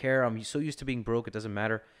don't care. I'm so used to being broke. It doesn't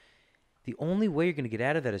matter. The only way you're going to get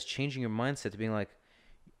out of that is changing your mindset to being like,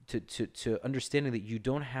 to understanding that you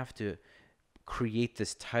don't have to create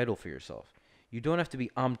this title for yourself. You don't have to be,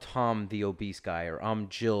 I'm Tom, the obese guy, or I'm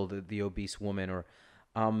Jill, the obese woman, or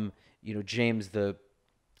I'm, James, I'm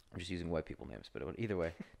just using white people names, but either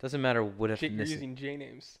way, it doesn't matter what ethnicity. You're using J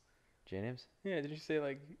names. J names? Yeah, did you say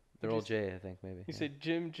like... They're all J, I think, maybe. You said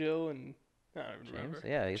Jim, Jill, and... I don't remember. James?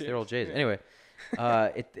 Yeah, I guess James. they're all J's. Yeah. Anyway,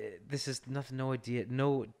 this is nothing,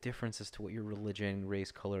 no difference as to what your religion,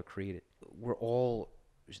 race, color, creed. We're all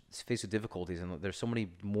faced with difficulties, and there's so many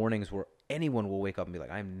mornings where anyone will wake up and be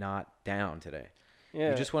like, I'm not down today.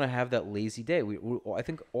 Yeah. You just want to have that lazy day. I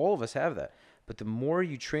think all of us have that. But the more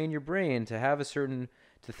you train your brain to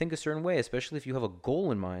think a certain way, especially if you have a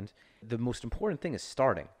goal in mind, the most important thing is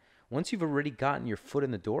starting. Once you've already gotten your foot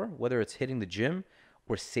in the door, whether it's hitting the gym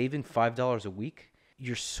or saving $5 a week,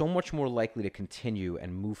 you're so much more likely to continue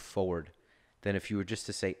and move forward than if you were just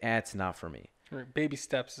to say, it's not for me. Right. Baby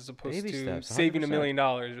steps as opposed Baby to steps, saving $1 100%. million.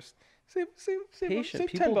 Just save Patient. $10.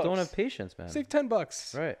 People don't have patience, man. Save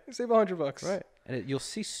 $10. Right. Save $100. Right. And you'll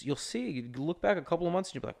see. You look back a couple of months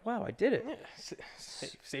and you'll be like, wow, I did it. Yeah.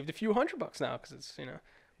 Saved a few $100 now because it's Yeah.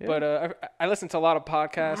 But I listen to a lot of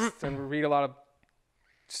podcasts and read a lot of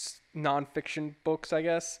nonfiction books, I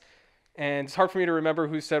guess. And it's hard for me to remember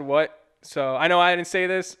who said what. So I know I didn't say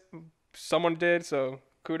this. Someone did. So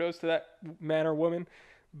kudos to that man or woman.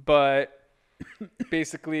 But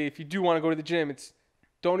basically, if you do want to go to the gym,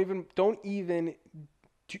 don't even.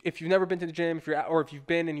 If you've never been to the gym, if you've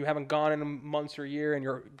been and you haven't gone in a month or a year, and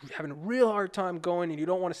you're having a real hard time going, and you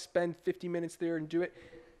don't want to spend 50 minutes there and do it,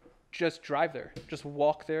 just drive there. Just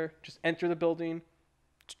walk there. Just enter the building.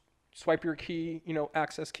 Swipe your key,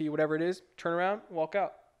 access key, whatever it is. Turn around, walk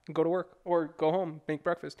out, and go to work or go home, make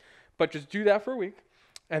breakfast. But just do that for a week,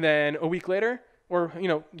 and then a week later, or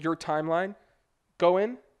your timeline, go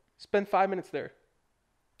in, spend 5 minutes there.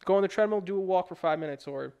 Go on the treadmill, do a walk for 5 minutes,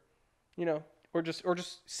 or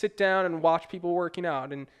just sit down and watch people working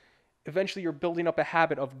out. And eventually you're building up a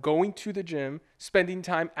habit of going to the gym, spending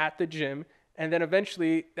time at the gym, and then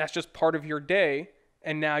eventually that's just part of your day.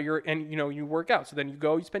 And now you work out. So then you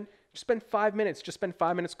go, you spend 5 minutes, just spend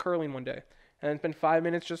 5 minutes curling one day, and then spend 5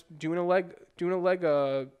 minutes just doing a leg,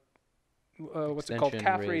 what's it called?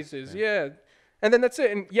 Calf raises. Yeah. And then that's it.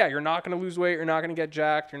 And yeah, you're not going to lose weight. You're not going to get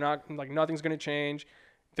jacked. You're not nothing's going to change.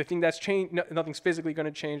 The thing that's changed, nothing's physically going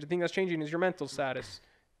to change. The thing that's changing is your mental status.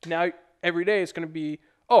 Now, every day it's going to be,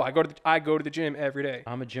 oh, I go to the gym every day.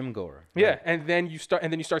 I'm a gym goer. Yeah, Right. and then you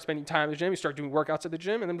start spending time at the gym. You start doing workouts at the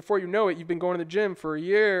gym, and then before you know it, you've been going to the gym for a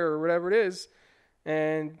year or whatever it is,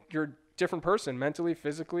 and you're a different person mentally,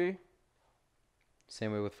 physically.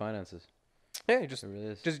 Same way with finances. Yeah, It really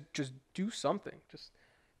is. just do something. Just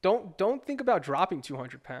don't think about dropping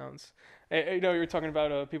 200 pounds. You know, you were talking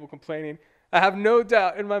about people complaining. I have no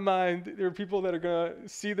doubt in my mind there are people that are gonna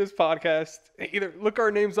see this podcast, either look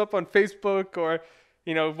our names up on Facebook or,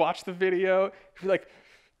 you know, watch the video. Be like,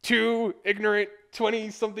 two ignorant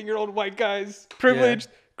 20-something-year-old white guys, privileged,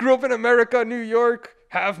 grew up in America, New York,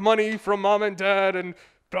 have money from mom and dad, and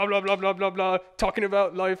blah blah blah blah blah blah, talking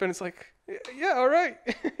about life, and it's like, yeah, all right.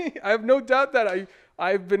 I have no doubt that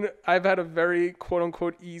I've had a very quote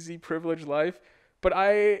unquote easy privileged life, but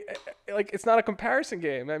it's not a comparison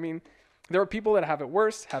game. I mean, there are people that have it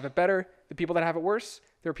worse, have it better. The people that have it worse,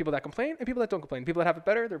 there are people that complain and people that don't complain. People that have it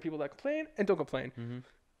better, there are people that complain and don't complain. Mm-hmm.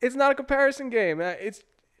 It's not a comparison game.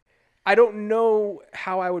 I don't know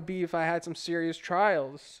how I would be if I had some serious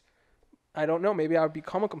trials. I don't know. Maybe I would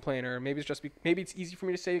become a complainer. Maybe it's easy for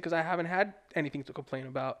me to say because I haven't had anything to complain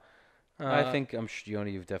about. I think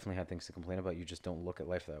Yoni, you've definitely had things to complain about. You just don't look at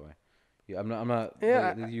life that way. I'm not.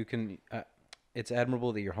 Yeah. You can. It's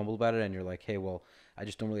admirable that you're humble about it and you're like, hey, well, I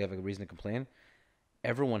just don't really have a reason to complain.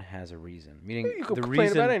 Everyone has a reason. Meaning You can the complain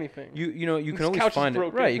reason about anything. you know you can This always couch is find it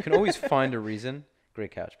broken. right. You can always find a reason.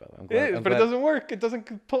 Great couch, by the way. I'm glad. It is, I'm but it glad doesn't work. It doesn't.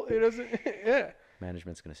 Yeah.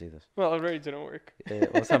 management's gonna see this. Well, it already didn't work. Well,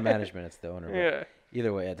 it's not management; it's the owner. but Yeah.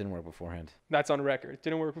 Either way, it didn't work beforehand. That's on record. It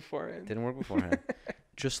didn't work beforehand. Didn't work beforehand.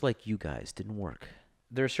 Just like you guys didn't work.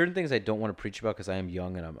 There are certain things I don't want to preach about because I am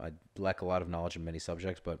young and I lack a lot of knowledge in many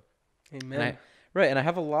subjects. But Amen. and I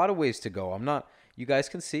have a lot of ways to go. I'm not. You guys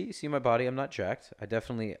can see my body. I'm not jacked.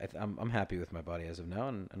 I'm happy with my body as of now,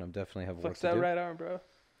 and I'm definitely have work Flex to that do. right arm, bro.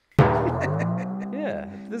 Yeah,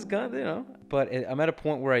 this guy, you know. But I'm at a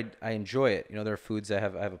point where I enjoy it. You know, there are foods I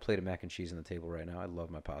have a plate of mac and cheese on the table right now. I love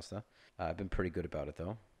my pasta. I've been pretty good about it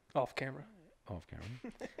though. Off camera. Off camera.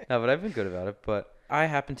 No, but I've been good about it. But I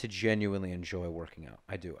happen to genuinely enjoy working out.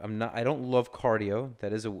 I do. I don't love cardio.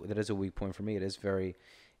 That is a weak point for me. It is very.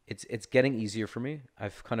 It's getting easier for me.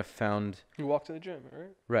 I've kind of found. You walk to the gym, right?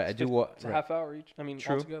 Right, I do walk. It's a half hour each. I mean,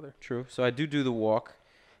 True. altogether. True. So I do the walk,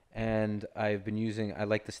 and I've been using. I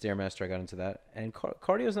like the Stairmaster. I got into that, and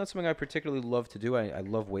cardio is not something I particularly love to do. I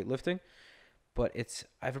love weightlifting, but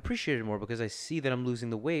I've appreciated it more because I see that I'm losing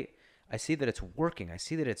the weight. I see that it's working. I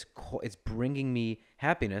see that it's bringing me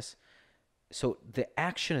happiness. So the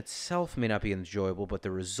action itself may not be enjoyable, but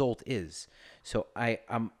the result is. So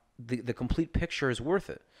the complete picture is worth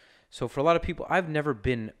it. So for a lot of people, I've never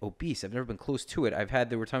been obese. I've never been close to it.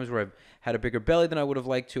 There were times where I've had a bigger belly than I would have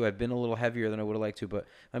liked to. I've been a little heavier than I would have liked to. But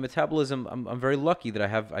my metabolism, I'm very lucky that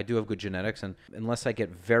I do have good genetics. And unless I get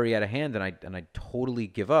very out of hand and I totally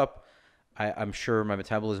give up, I'm sure my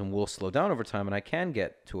metabolism will slow down over time and I can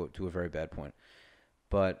get to a very bad point.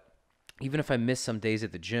 But even if I miss some days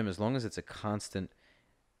at the gym, as long as it's of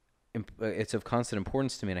constant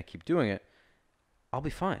importance to me and I keep doing it, I'll be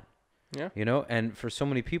fine. Yeah. You know, and for so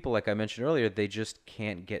many people, like I mentioned earlier, they just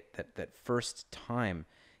can't get that first time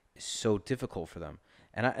is so difficult for them.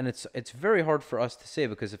 And it's very hard for us to say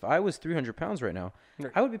because if I was 300 pounds right now,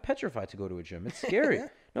 I would be petrified to go to a gym. It's scary. Yeah.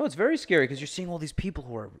 No, it's very scary because you're seeing all these people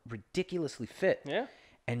who are ridiculously fit. Yeah.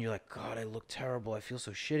 And you're like, God, I look terrible. I feel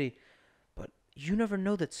so shitty. But you never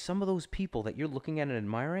know that some of those people that you're looking at and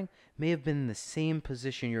admiring may have been in the same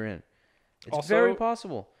position you're in. It's Also, very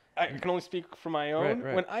possible. I can only speak for my own.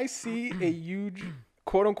 Right. When I see a huge,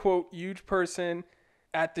 quote unquote, huge person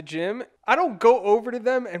at the gym, I don't go over to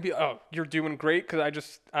them and be, oh, you're doing great. Cause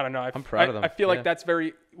I don't know. I'm proud of them. I feel Yeah. like that's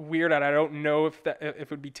very weird and I don't know if it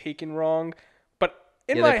would be taken wrong. But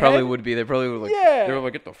in Yeah, my they probably head, would be. They probably would Yeah. They were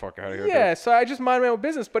like, get the fuck out of here. yeah. So I just mind my own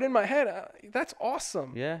business. But in my head, that's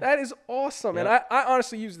awesome. Yeah. That is awesome. And Yep. I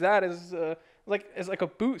honestly use that as like a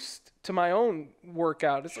boost to my own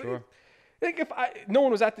workout. It's Sure. like if no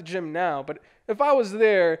one was at the gym now, but if I was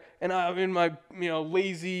there and I'm in my,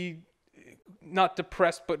 lazy, not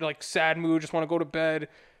depressed, but like sad mood, just want to go to bed.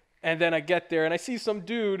 And then I get there and I see some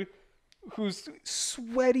dude who's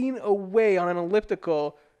sweating away on an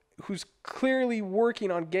elliptical, who's clearly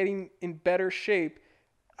working on getting in better shape.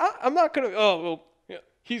 I'm not going to,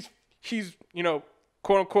 he's,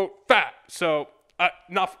 quote unquote fat. So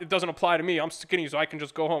it doesn't apply to me. I'm skinny, so I can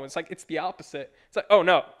just go home. It's like, it's the opposite. It's like, oh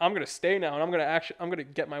no, I'm going to stay now and I'm going to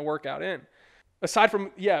get my workout in. Aside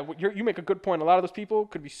from, you make a good point. A lot of those people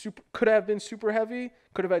could have been super heavy,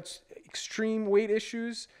 could have had extreme weight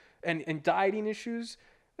issues and dieting issues.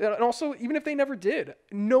 And also, even if they never did,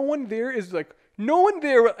 no one there is like, No one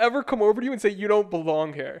there will ever come over to you and say you don't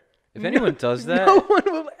belong here. If anyone does that, no one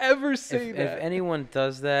will ever say that. If anyone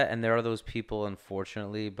does that, and there are those people,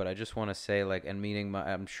 unfortunately, but I just want to say, like, and meaning,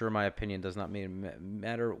 I'm sure my opinion does not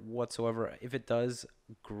matter whatsoever. If it does,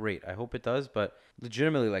 great. I hope it does, but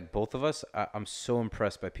legitimately, like, both of us, I'm so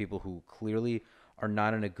impressed by people who clearly are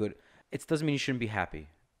not in a good. It doesn't mean you shouldn't be happy.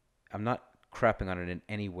 I'm not crapping on it in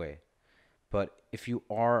any way, but if you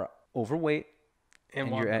are overweight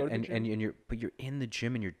and you're in the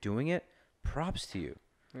gym and you're doing it, props to you.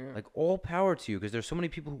 Yeah. Like, all power to you, because there's so many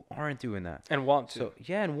people who aren't doing that and want to. So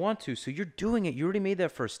and want to. So you're doing it. You already made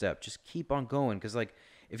that first step. Just keep on going, because like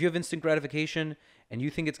if you have instant gratification and you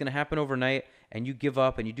think it's going to happen overnight and you give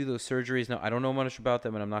up and you do those surgeries. Now, I don't know much about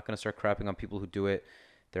them, and I'm not going to start crapping on people who do it.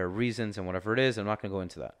 There are reasons and whatever it is. I'm not going to go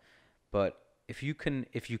into that. But if you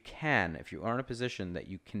are in a position that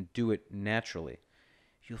you can do it naturally,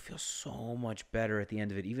 you'll feel so much better at the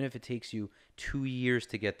end of it, even if it takes you 2 years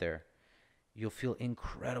to get there. You'll feel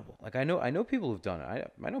incredible. Like, I know people who've done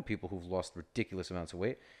it. I know people who've lost ridiculous amounts of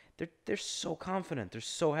weight. They're so confident. They're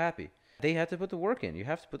so happy. They have to put the work in. You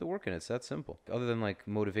have to put the work in. It's that simple. Other than like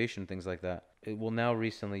motivation, things like that. Now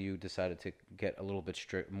recently you decided to get a little bit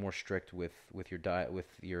more strict with your diet, with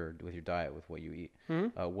what you eat.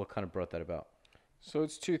 Mm-hmm. What kind of brought that about? So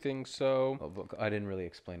it's two things. So I didn't really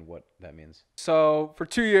explain what that means. So for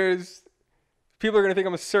 2 years, people are going to think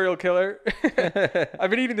I'm a serial killer. I've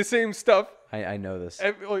been eating the same stuff. I know this.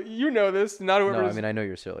 Well, you know this. Not whoever. No, I mean, I know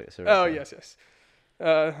you're serial killer. Oh, yes.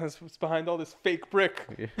 That's what's behind all this fake brick.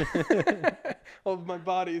 All of my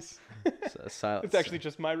bodies. It's actually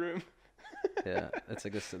just my room. Yeah, it's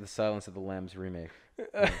like the Silence of the Lambs remake.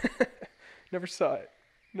 Never saw it.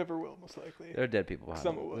 Never will, most likely. There are dead people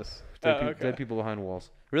behind walls. Dead people behind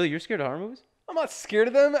walls. Really? You're scared of horror movies? I'm not scared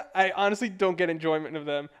of them. I honestly don't get enjoyment of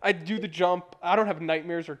them. I do the jump. I don't have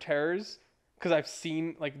nightmares or terrors because I've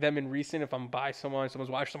seen like them in recent. If I'm by someone's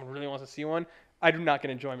watching, someone really wants to see one, I do not get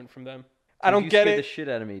enjoyment from them. I don't get it. You scared the shit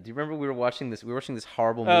out of me. Do you remember we were watching this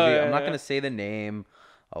horrible movie? I'm not going to say the name.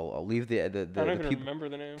 I'll leave the I don't even remember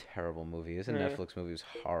the name. Terrible movie. It was a Netflix movie. It was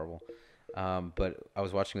horrible. But I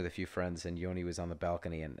was watching with a few friends, and Yoni was on the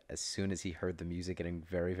balcony, and as soon as he heard the music getting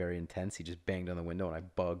very, very intense, he just banged on the window, and I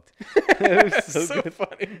bugged. It was so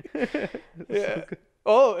funny. Yeah.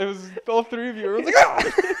 So it was all three of you. I was like, ah!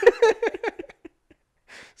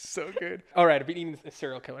 So good. All right, I've been eating a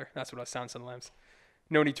serial killer. That's what I sound on the lambs.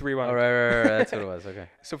 No need to rewind. All right. That's what it was. Okay.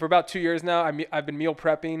 So for about 2 years now, I've been meal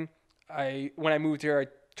prepping. When I moved here, I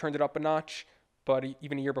turned it up a notch, but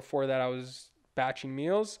even a year before that, I was batching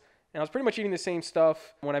meals. And I was pretty much eating the same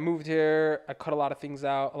stuff. When I moved here, I cut a lot of things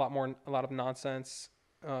out, a lot of nonsense,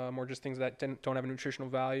 more just things that don't have a nutritional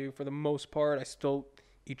value. For the most part, I still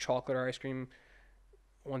eat chocolate or ice cream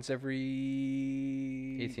once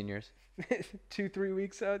every 18 years, 2-3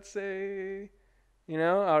 weeks, I'd say.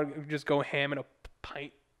 I'll just go ham in a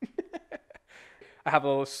pint. I have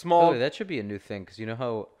a small. Oh, that should be a new thing, because you know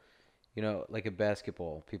how, like a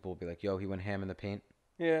basketball, people will be like, "Yo, he went ham in the paint."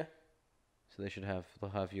 Yeah. So they'll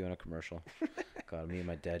have you in a commercial. God, me and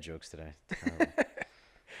my dad jokes today.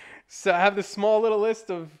 So I have this small little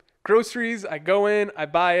list of groceries. I go in, I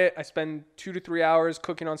buy it. I spend 2 to 3 hours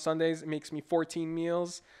cooking on Sundays. It makes me 14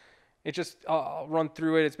 meals. I'll run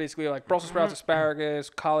through it. It's basically like Brussels sprouts, asparagus,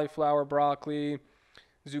 cauliflower, broccoli,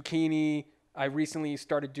 zucchini. I recently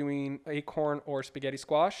started doing acorn or spaghetti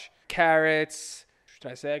squash, carrots.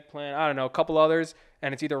 Should I say eggplant? I don't know, a couple others.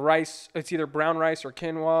 And it's either brown rice or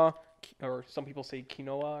quinoa. Or some people say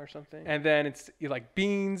quinoa or something. And then it's like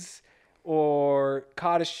beans or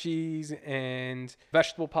cottage cheese and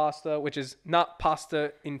vegetable pasta, which is not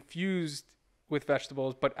pasta infused with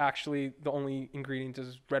vegetables, but actually the only ingredient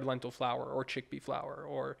is red lentil flour or chickpea flour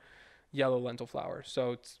or yellow lentil flour.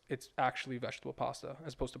 So it's actually vegetable pasta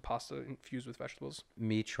as opposed to pasta infused with vegetables.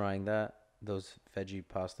 Me trying those veggie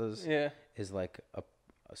pastas is like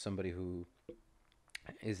somebody who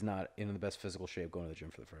is not in the best physical shape going to the gym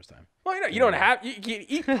for the first time. Well, you don't have you can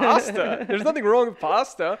eat pasta. There's nothing wrong with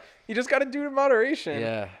pasta. You just got to do it in moderation.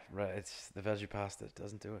 Yeah, right. It's the veggie pasta. It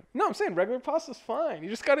doesn't do it. No, I'm saying regular pasta's fine. You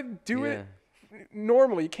just got to do it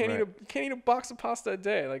normally. You can't eat a box of pasta a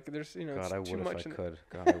day. Like there's God, I would if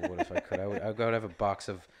I could. I would have a box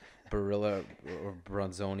of Barilla or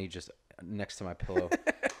Bronzoni just next to my pillow.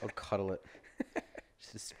 I would cuddle it.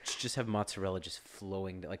 Just have mozzarella just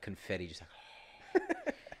flowing like confetti, just like.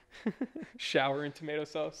 Shower in tomato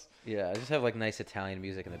sauce. Yeah, I just have like nice Italian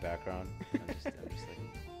music in the background.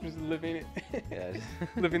 I'm just living it. Yeah,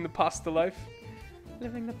 living the pasta life.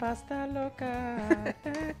 Living the pasta loca.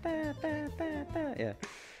 Yeah.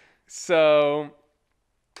 So,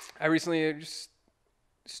 I recently just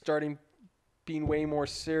starting being way more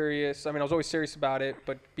serious. I mean, I was always serious about it,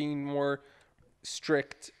 but being more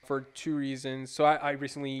strict for 2 reasons. So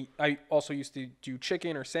I also used to do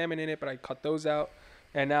chicken or salmon in it, but I cut those out.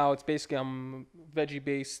 And now it's basically I'm veggie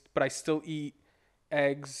based, but I still eat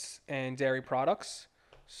eggs and dairy products.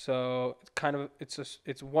 So it's kind of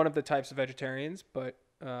it's one of the types of vegetarians, but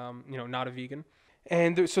not a vegan.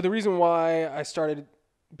 And so the reason why I started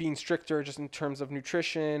being stricter just in terms of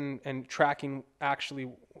nutrition and tracking actually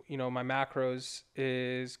my macros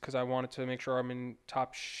is because I wanted to make sure I'm in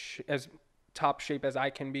top shape as I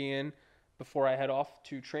can be in before I head off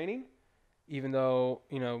to training, even though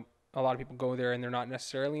a lot of people go there and they're not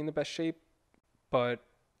necessarily in the best shape, but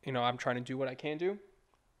I'm trying to do what I can do.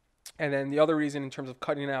 And then the other reason in terms of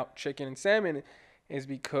cutting out chicken and salmon is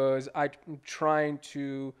because I'm trying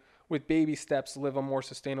to, with baby steps, live a more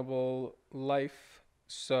sustainable life.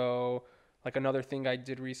 So like another thing I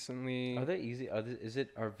did recently. Are they easy? Are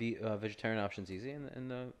vegetarian options easy in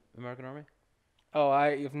the American Army? Oh,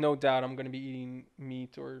 I have no doubt I'm going to be eating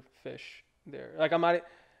meat or fish there. Like I'm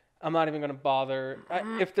not even going to bother.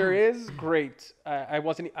 If there is, great. I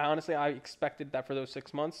honestly, I expected that for those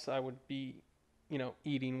 6 months I would be,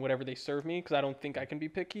 eating whatever they serve me because I don't think I can be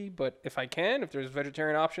picky. But if if there's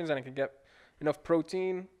vegetarian options and I can get enough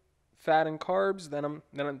protein, fat, and carbs, then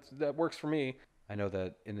that works for me. I know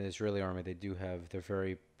that in the Israeli army they're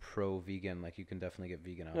very pro-vegan. Like you can definitely get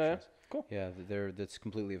vegan options. Yeah, cool. Yeah, that's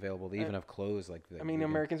completely available. They even have clothes like that. I mean,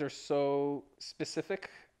 Americans are so specific,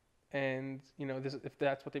 and if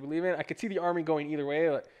that's what they believe in, I could see the army going either way.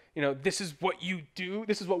 Like, this is what you do,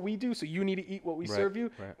 this is what we do, so you need to eat what we serve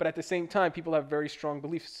you. Right. But at the same time, people have very strong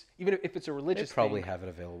beliefs, even if it's a religious they probably thing. have it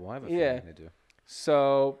available. I have a feeling they do.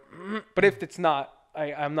 So, but if it's not,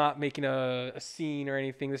 I'm not making a scene or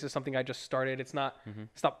anything. This is something I just started. It's not.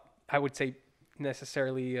 It's not. I would say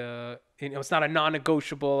necessarily. It's not a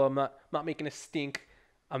non-negotiable. I'm not making a stink.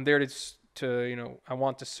 I'm there to. I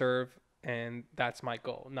want to serve, and that's my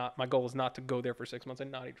goal. My goal is not to go there for 6 months and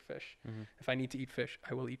not eat fish. If I need to eat fish,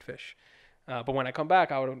 I will eat fish. But when I come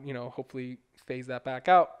back, I would hopefully phase that back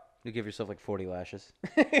out. You give yourself like 40 lashes.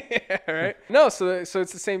 Yeah, right. No, so it's the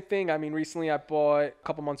same thing. I mean, recently a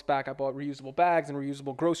couple months back, I bought reusable bags and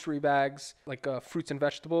reusable grocery bags, like fruits and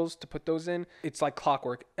vegetables to put those in. It's like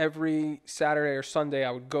clockwork. Every Saturday or Sunday,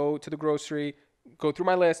 I would go to the grocery, go through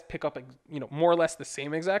my list, pick up, more or less the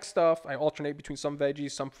same exact stuff. I alternate between some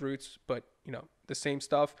veggies, some fruits, but, the same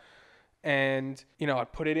stuff. And,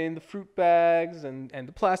 I'd put it in the fruit bags and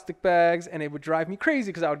the plastic bags, and it would drive me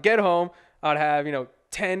crazy because I would get home, I'd have,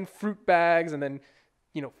 10 fruit bags and then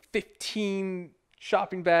 15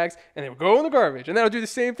 shopping bags, and they would go in the garbage, and then I'll do the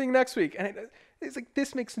same thing next week. And it's like,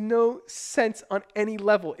 this makes no sense on any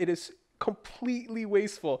level. It is completely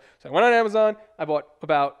wasteful. So I went on Amazon, I bought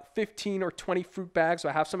about 15 or 20 fruit bags, so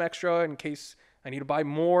I have some extra in case I need to buy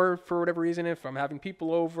more for whatever reason, if I'm having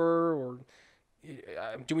people over or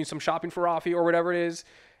I'm doing some shopping for Rafi or whatever it is.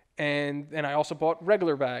 And then I also bought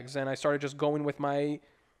regular bags, and I started just going with my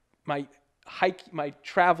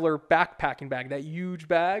traveler backpacking bag, that huge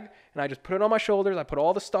bag, and I just put it on my shoulders. I put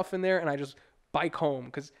all the stuff in there, and I just bike home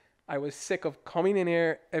because I was sick of coming in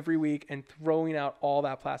here every week and throwing out all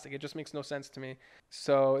that plastic. It just makes no sense to me.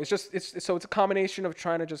 So it's a combination of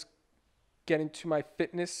trying to just get into my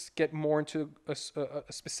fitness, get more into a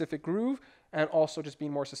specific groove, and also just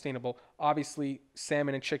being more sustainable. Obviously,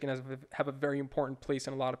 salmon and chicken have a very important place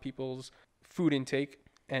in a lot of people's food intake,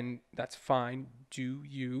 and that's fine. Do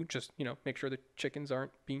you just, make sure the chickens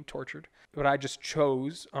aren't being tortured. But I just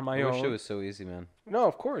chose on my own. I wish it was so easy, man. No,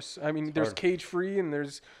 of course. I mean, there's cage-free and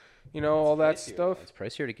there's, all that stuff. It's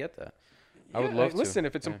pricier to get that. Yeah, I would love to. Listen,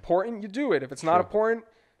 if it's important, you do it. If it's not important,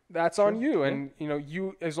 that's on you. And,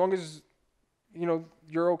 you, as long as,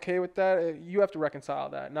 you're okay with that, you have to reconcile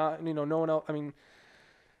that. Not, no one else. I mean,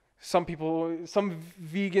 some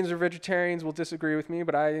vegans or vegetarians will disagree with me,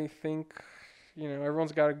 but I think,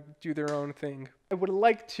 everyone's got to do their own thing. I would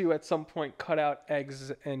like to, at some point, cut out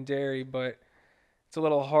eggs and dairy, but it's a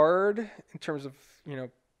little hard in terms of,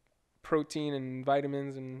 protein and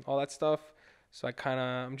vitamins and all that stuff. So I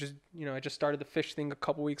just started the fish thing a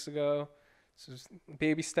couple weeks ago. So just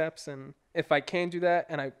baby steps, and if I can do that,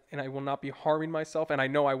 and I will not be harming myself, and I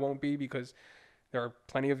know I won't be because there are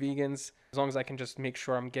plenty of vegans. As long as I can just make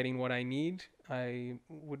sure I'm getting what I need, I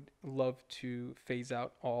would love to phase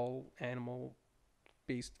out all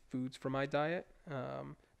animal-based foods from my diet.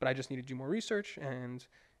 But I just need to do more research and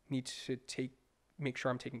need to make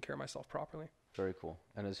sure I'm taking care of myself properly. Very cool.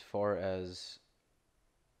 And as far as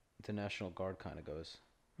the National Guard kind of goes,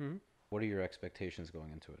 what are your expectations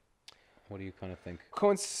going into it? What do you kind of think?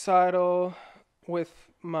 Coincidental with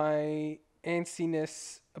my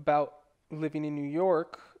antsiness about living in New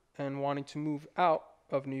York and wanting to move out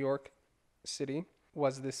of New York City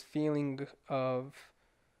was this feeling of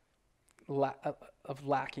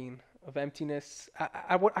lacking, of emptiness.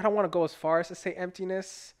 I don't want to go as far as to say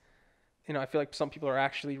emptiness. I feel like some people are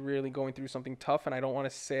actually really going through something tough, and I don't want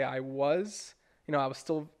to say I was. I was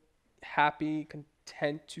still happy,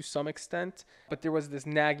 content to some extent, but there was this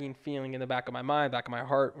nagging feeling in the back of my mind, back of my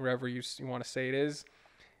heart, wherever you want to say it is.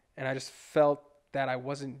 And I just felt that I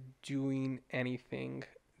wasn't doing anything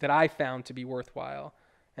that I found to be worthwhile.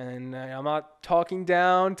 And I'm not talking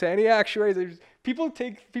down to any actuaries. People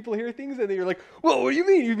hear things and they're like, "Well, what do you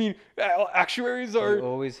mean? You mean actuaries are?" You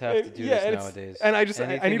always have to do this nowadays. And I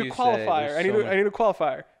need a qualifier. I need a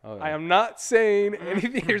qualifier. Oh, yeah. I am not saying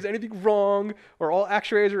anything. There's anything wrong, or all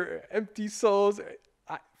actuaries are empty souls.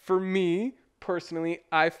 For me personally,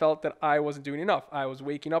 I felt that I wasn't doing enough. I was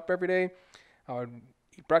waking up every day. I would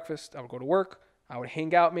eat breakfast. I would go to work. I would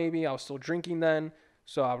hang out. Maybe I was still drinking then.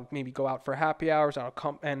 So I would maybe go out for happy hours. I would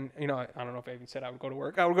come and, I don't know if I even said I would go to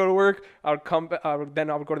work. I would go to work. I would come. Then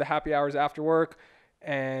I would go to the happy hours after work,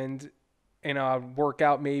 and I would work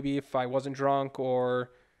out maybe if I wasn't drunk, or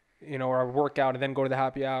I would work out and then go to the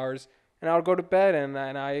happy hours, and I would go to bed. And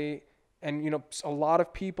a lot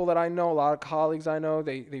of people that I know, a lot of colleagues I know,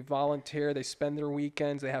 they volunteer. They spend their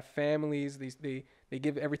weekends. They have families. They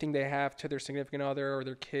give everything they have to their significant other or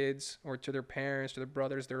their kids or to their parents, to their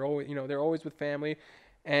brothers. They're always with family.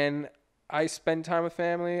 And I spend time with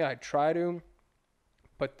family. I try to,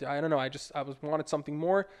 but I don't know. I wanted something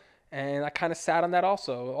more. And I kind of sat on that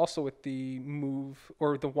also with the move,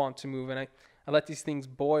 or the want to move. And I let these things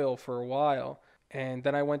boil for a while. And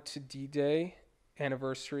then I went to D-Day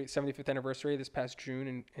anniversary, 75th anniversary this past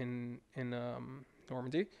June in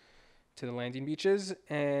Normandy, to the landing beaches.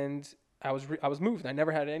 And I was moved. I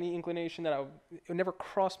never had any inclination it never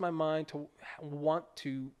crossed my mind to want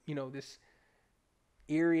to, this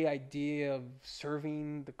eerie idea of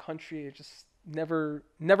serving the country. It just never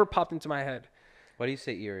popped into my head. Why do you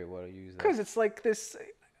say eerie? What do you use? Because it's like this.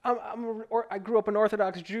 I grew up an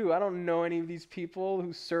Orthodox Jew. I don't know any of these people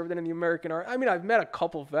who served in the American Army. I mean, I've met a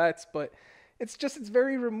couple vets, but it's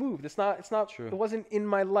very removed. It's not true. It wasn't in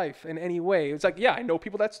my life in any way. It's like, yeah, I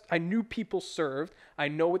knew people served. I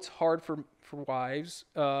know it's hard for wives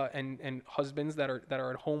and husbands that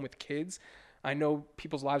are at home with kids. I know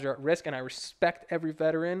people's lives are at risk, and I respect every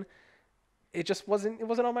veteran. It just wasn't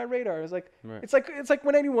on my radar. It was like, right. It's like if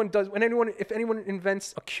anyone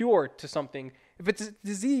invents a cure to something, if it's a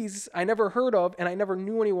disease I never heard of and I never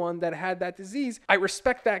knew anyone that had that disease, I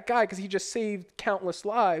respect that guy because he just saved countless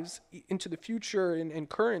lives into the future and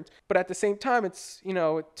current. But at the same time, it's,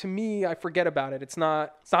 to me, I forget about it. It's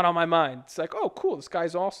not on my mind. It's like, oh, cool, this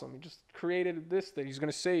guy's awesome. He just created this, that he's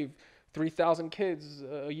going to save 3,000 kids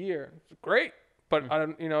a year. It's great. But I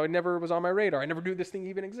don't, it never was on my radar. I never knew this thing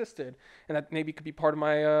even existed, and that maybe could be part of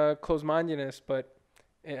my closed-mindedness. But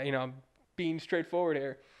I'm being straightforward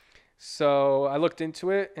here. So I looked into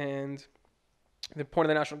it, and the point of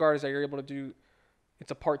the National Guard is that you're able to do.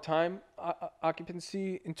 It's a part-time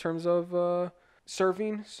occupancy in terms of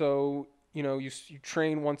serving. So you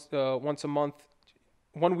train once a month,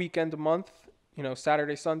 one weekend a month.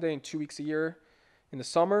 Saturday, Sunday, and 2 weeks a year in the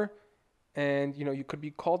summer. And, you could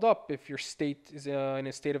be called up if your state is in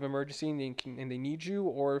a state of emergency and they need you,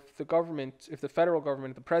 or if the federal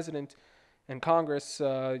government, the president and Congress,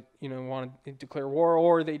 want to declare war,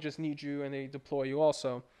 or they just need you and they deploy you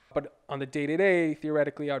also. But on the day-to-day,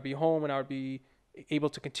 theoretically, I would be home and I would be able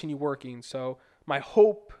to continue working. So my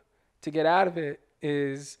hope to get out of it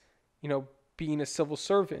is, being a civil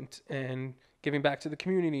servant and giving back to the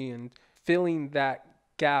community and filling that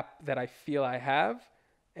gap that I feel I have.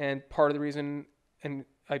 And part of the reason, and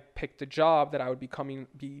I picked a job that I would be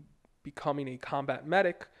becoming a combat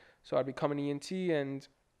medic, so I'd become an ENT and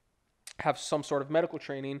have some sort of medical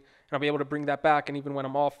training, and I'll be able to bring that back. And even when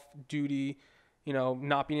I'm off duty,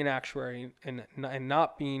 not being an actuary and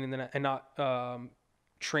not being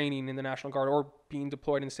training in the National Guard, or being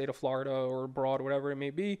deployed in the state of Florida or abroad, whatever it may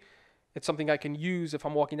be, it's something I can use if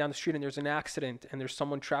I'm walking down the street and there's an accident and there's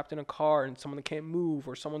someone trapped in a car and someone that can't move,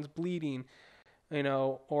 or someone's bleeding.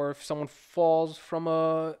 Or if someone falls from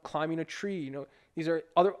climbing a tree, these are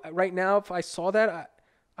right now, if I saw that,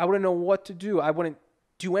 I wouldn't know what to do. I wouldn't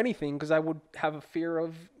do anything because I would have a fear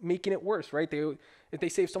of making it worse, right? If they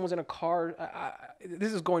say if someone's in a car,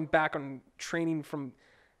 this is going back on training from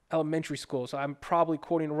elementary school. So I'm probably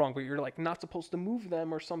quoting it wrong, but you're like not supposed to move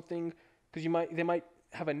them or something because they might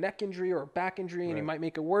have a neck injury or a back injury, and It might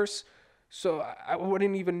make it worse. So I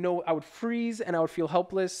wouldn't even know. I would freeze and I would feel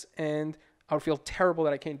helpless, and I would feel terrible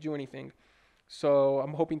that I can't do anything. So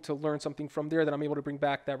I'm hoping to learn something from there that I'm able to bring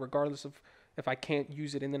back, that regardless of if I can't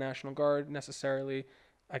use it in the National Guard necessarily,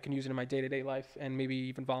 I can use it in my day-to-day life and maybe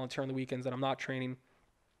even volunteer on the weekends that I'm not training.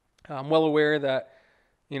 I'm well aware that,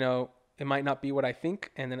 it might not be what I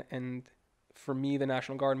think. And for me, the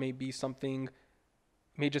National Guard may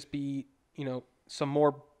just be, some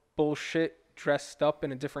more bullshit dressed up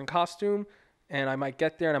in a different costume. And I might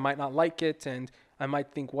get there and I might not like it. And I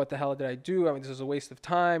might think, what the hell did I do? I mean, this is a waste of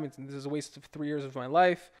time. This is a waste of 3 years of my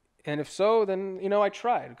life. And if so, then, I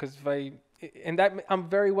tried. Because I'm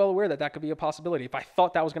very well aware that could be a possibility. If I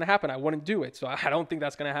thought that was going to happen, I wouldn't do it. So I don't think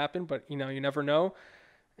that's going to happen, but you never know.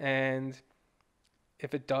 And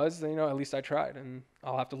if it does, then, at least I tried, and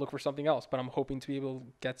I'll have to look for something else, but I'm hoping to be able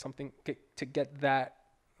to get that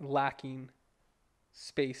lacking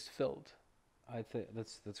space filled. I think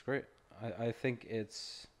that's great. I think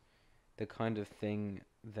it's the kind of thing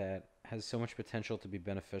that has so much potential to be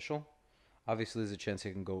beneficial. Obviously, there's a chance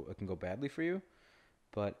it can go badly for you,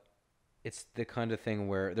 but it's the kind of thing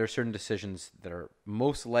where there are certain decisions that are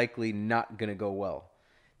most likely not going to go well.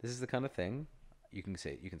 This is the kind of thing you can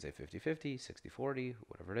say 50-50, 60-40,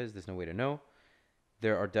 whatever it is. There's no way to know.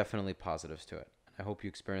 There are definitely positives to it. I hope you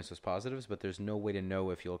experience those positives, but there's no way to know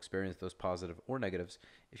if you'll experience those positive or negatives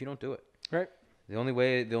if you don't do it. Right. The only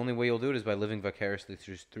way you'll do it is by living vicariously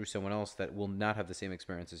through someone else that will not have the same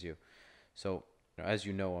experience as you. So, as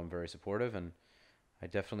you know, I'm very supportive, and I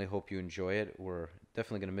definitely hope you enjoy it. We're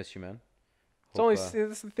definitely gonna miss you, man. This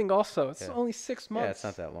is the thing. Also, it's only 6 months. Yeah, it's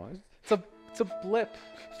not that long. It's a blip.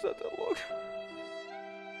 It's not that long.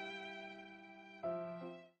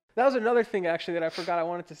 That was another thing actually that I forgot I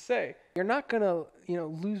wanted to say. You're not gonna,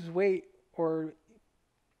 lose weight or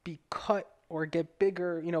be cut or get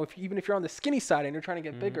bigger. Even if you're on the skinny side and you're trying to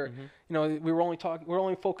get bigger, we're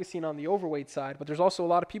only focusing on the overweight side, but there's also a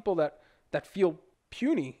lot of people that feel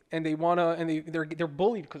puny and they're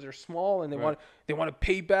bullied because they're small and they want to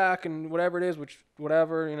pay back and whatever it is, it's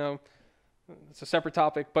a separate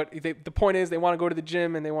topic. But the point is they want to go to the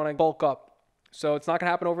gym and they want to bulk up. So it's not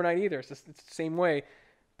gonna happen overnight either. It's the same way.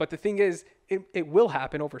 But the thing is, it will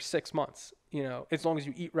happen over 6 months, as long as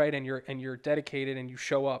you eat right and you're dedicated and you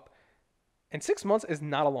show up. And 6 months is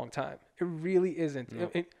not a long time. It really isn't. No.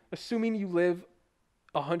 Assuming you live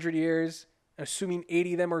 100 years, assuming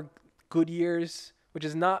 80 of them are good years, which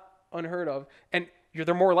is not unheard of. And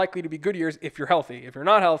they're more likely to be good years if you're healthy. If you're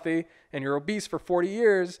not healthy and you're obese for 40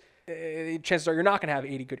 years, chances are you're not going to have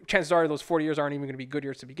 80 good. Chances are those 40 years aren't even going to be good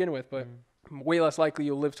years to begin with, but way less likely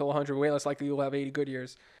you'll live till 100, way less likely you'll have 80 good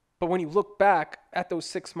years. But when you look back at those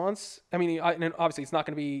 6 months, and obviously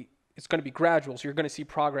it's going to be gradual. So you're going to see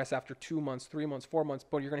progress after 2 months, 3 months, 4 months,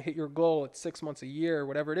 but you're going to hit your goal at 6 months, a year,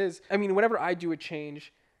 whatever it is. Whenever I do a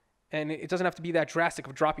change, and it doesn't have to be that drastic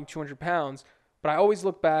of dropping 200 pounds, but I always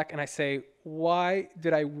look back and I say, why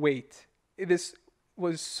did I wait? This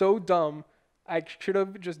was so dumb. I should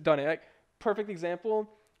have just done it. Perfect example.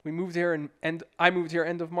 We moved here I moved here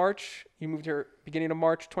end of March. You moved here beginning of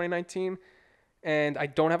March 2019. And I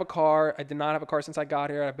don't have a car. I did not have a car since I got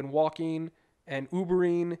here. I've been walking and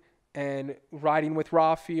Ubering and riding with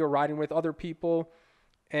Rafi or riding with other people.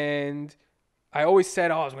 And I always said,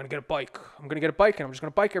 I was going to get a bike. I'm going to get a bike and I'm just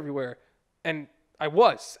going to bike everywhere. And I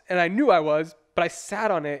was. And I knew I was. But I sat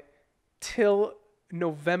on it till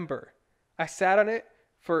November. I sat on it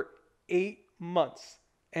for 8 months.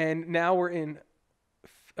 And now we're in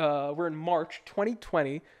March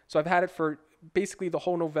 2020. So I've had it for basically the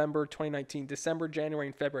whole November 2019, December, January,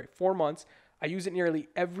 and February, 4 months. I use it nearly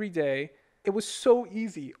every day. It was so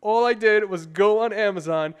easy. All I did was go on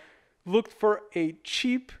Amazon, looked for a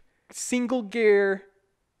cheap single gear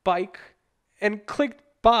bike, and clicked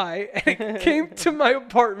buy, and it came to my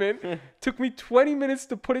apartment. Took me 20 minutes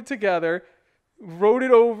to put it together, rode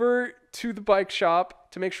it over to the bike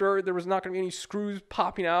shop to make sure there was not going to be any screws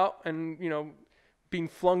popping out and, being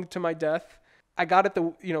flung to my death. I got it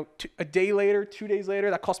a day later, 2 days later.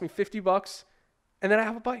 That cost me $50, and then I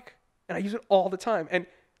have a bike, and I use it all the time. And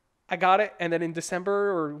I got it, and then in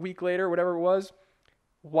December or a week later, whatever it was,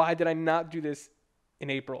 why did I not do this in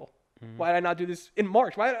April? Mm-hmm. Why did I not do this in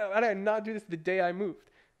March? Why did I not do this the day I moved?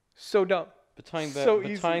 So dumb. But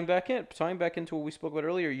tying back into what we spoke about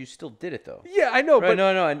earlier, you still did it though. Yeah, I know. Right? But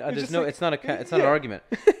no. It's not an argument.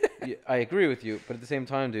 I agree with you, but at the same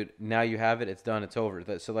time, dude, now you have it. It's done. It's over.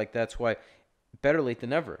 That's why. Better late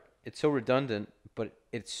than never. It's so redundant, but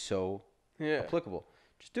it's so applicable.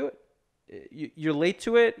 Just do it. You're late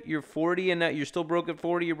to it. You're 40 and now you're still broke at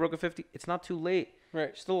 40. You're broke at 50. It's not too late. Right.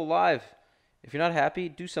 You're still alive. If you're not happy,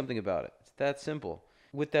 do something about it. It's that simple.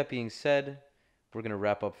 With that being said, we're going to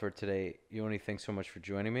wrap up for today. Yoni, thanks so much for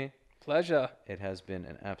joining me. Pleasure. It has been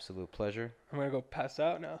an absolute pleasure. I'm going to go pass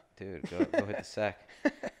out now. Dude, go hit the sack.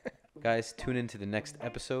 Guys, tune in to the next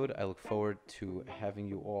episode. I look forward to having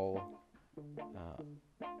you all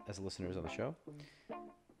as listeners on the show.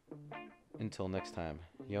 Until next time,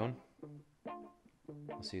 Yon,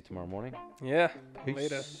 I'll see you tomorrow morning. Yeah.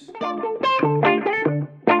 Peace.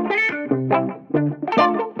 Later.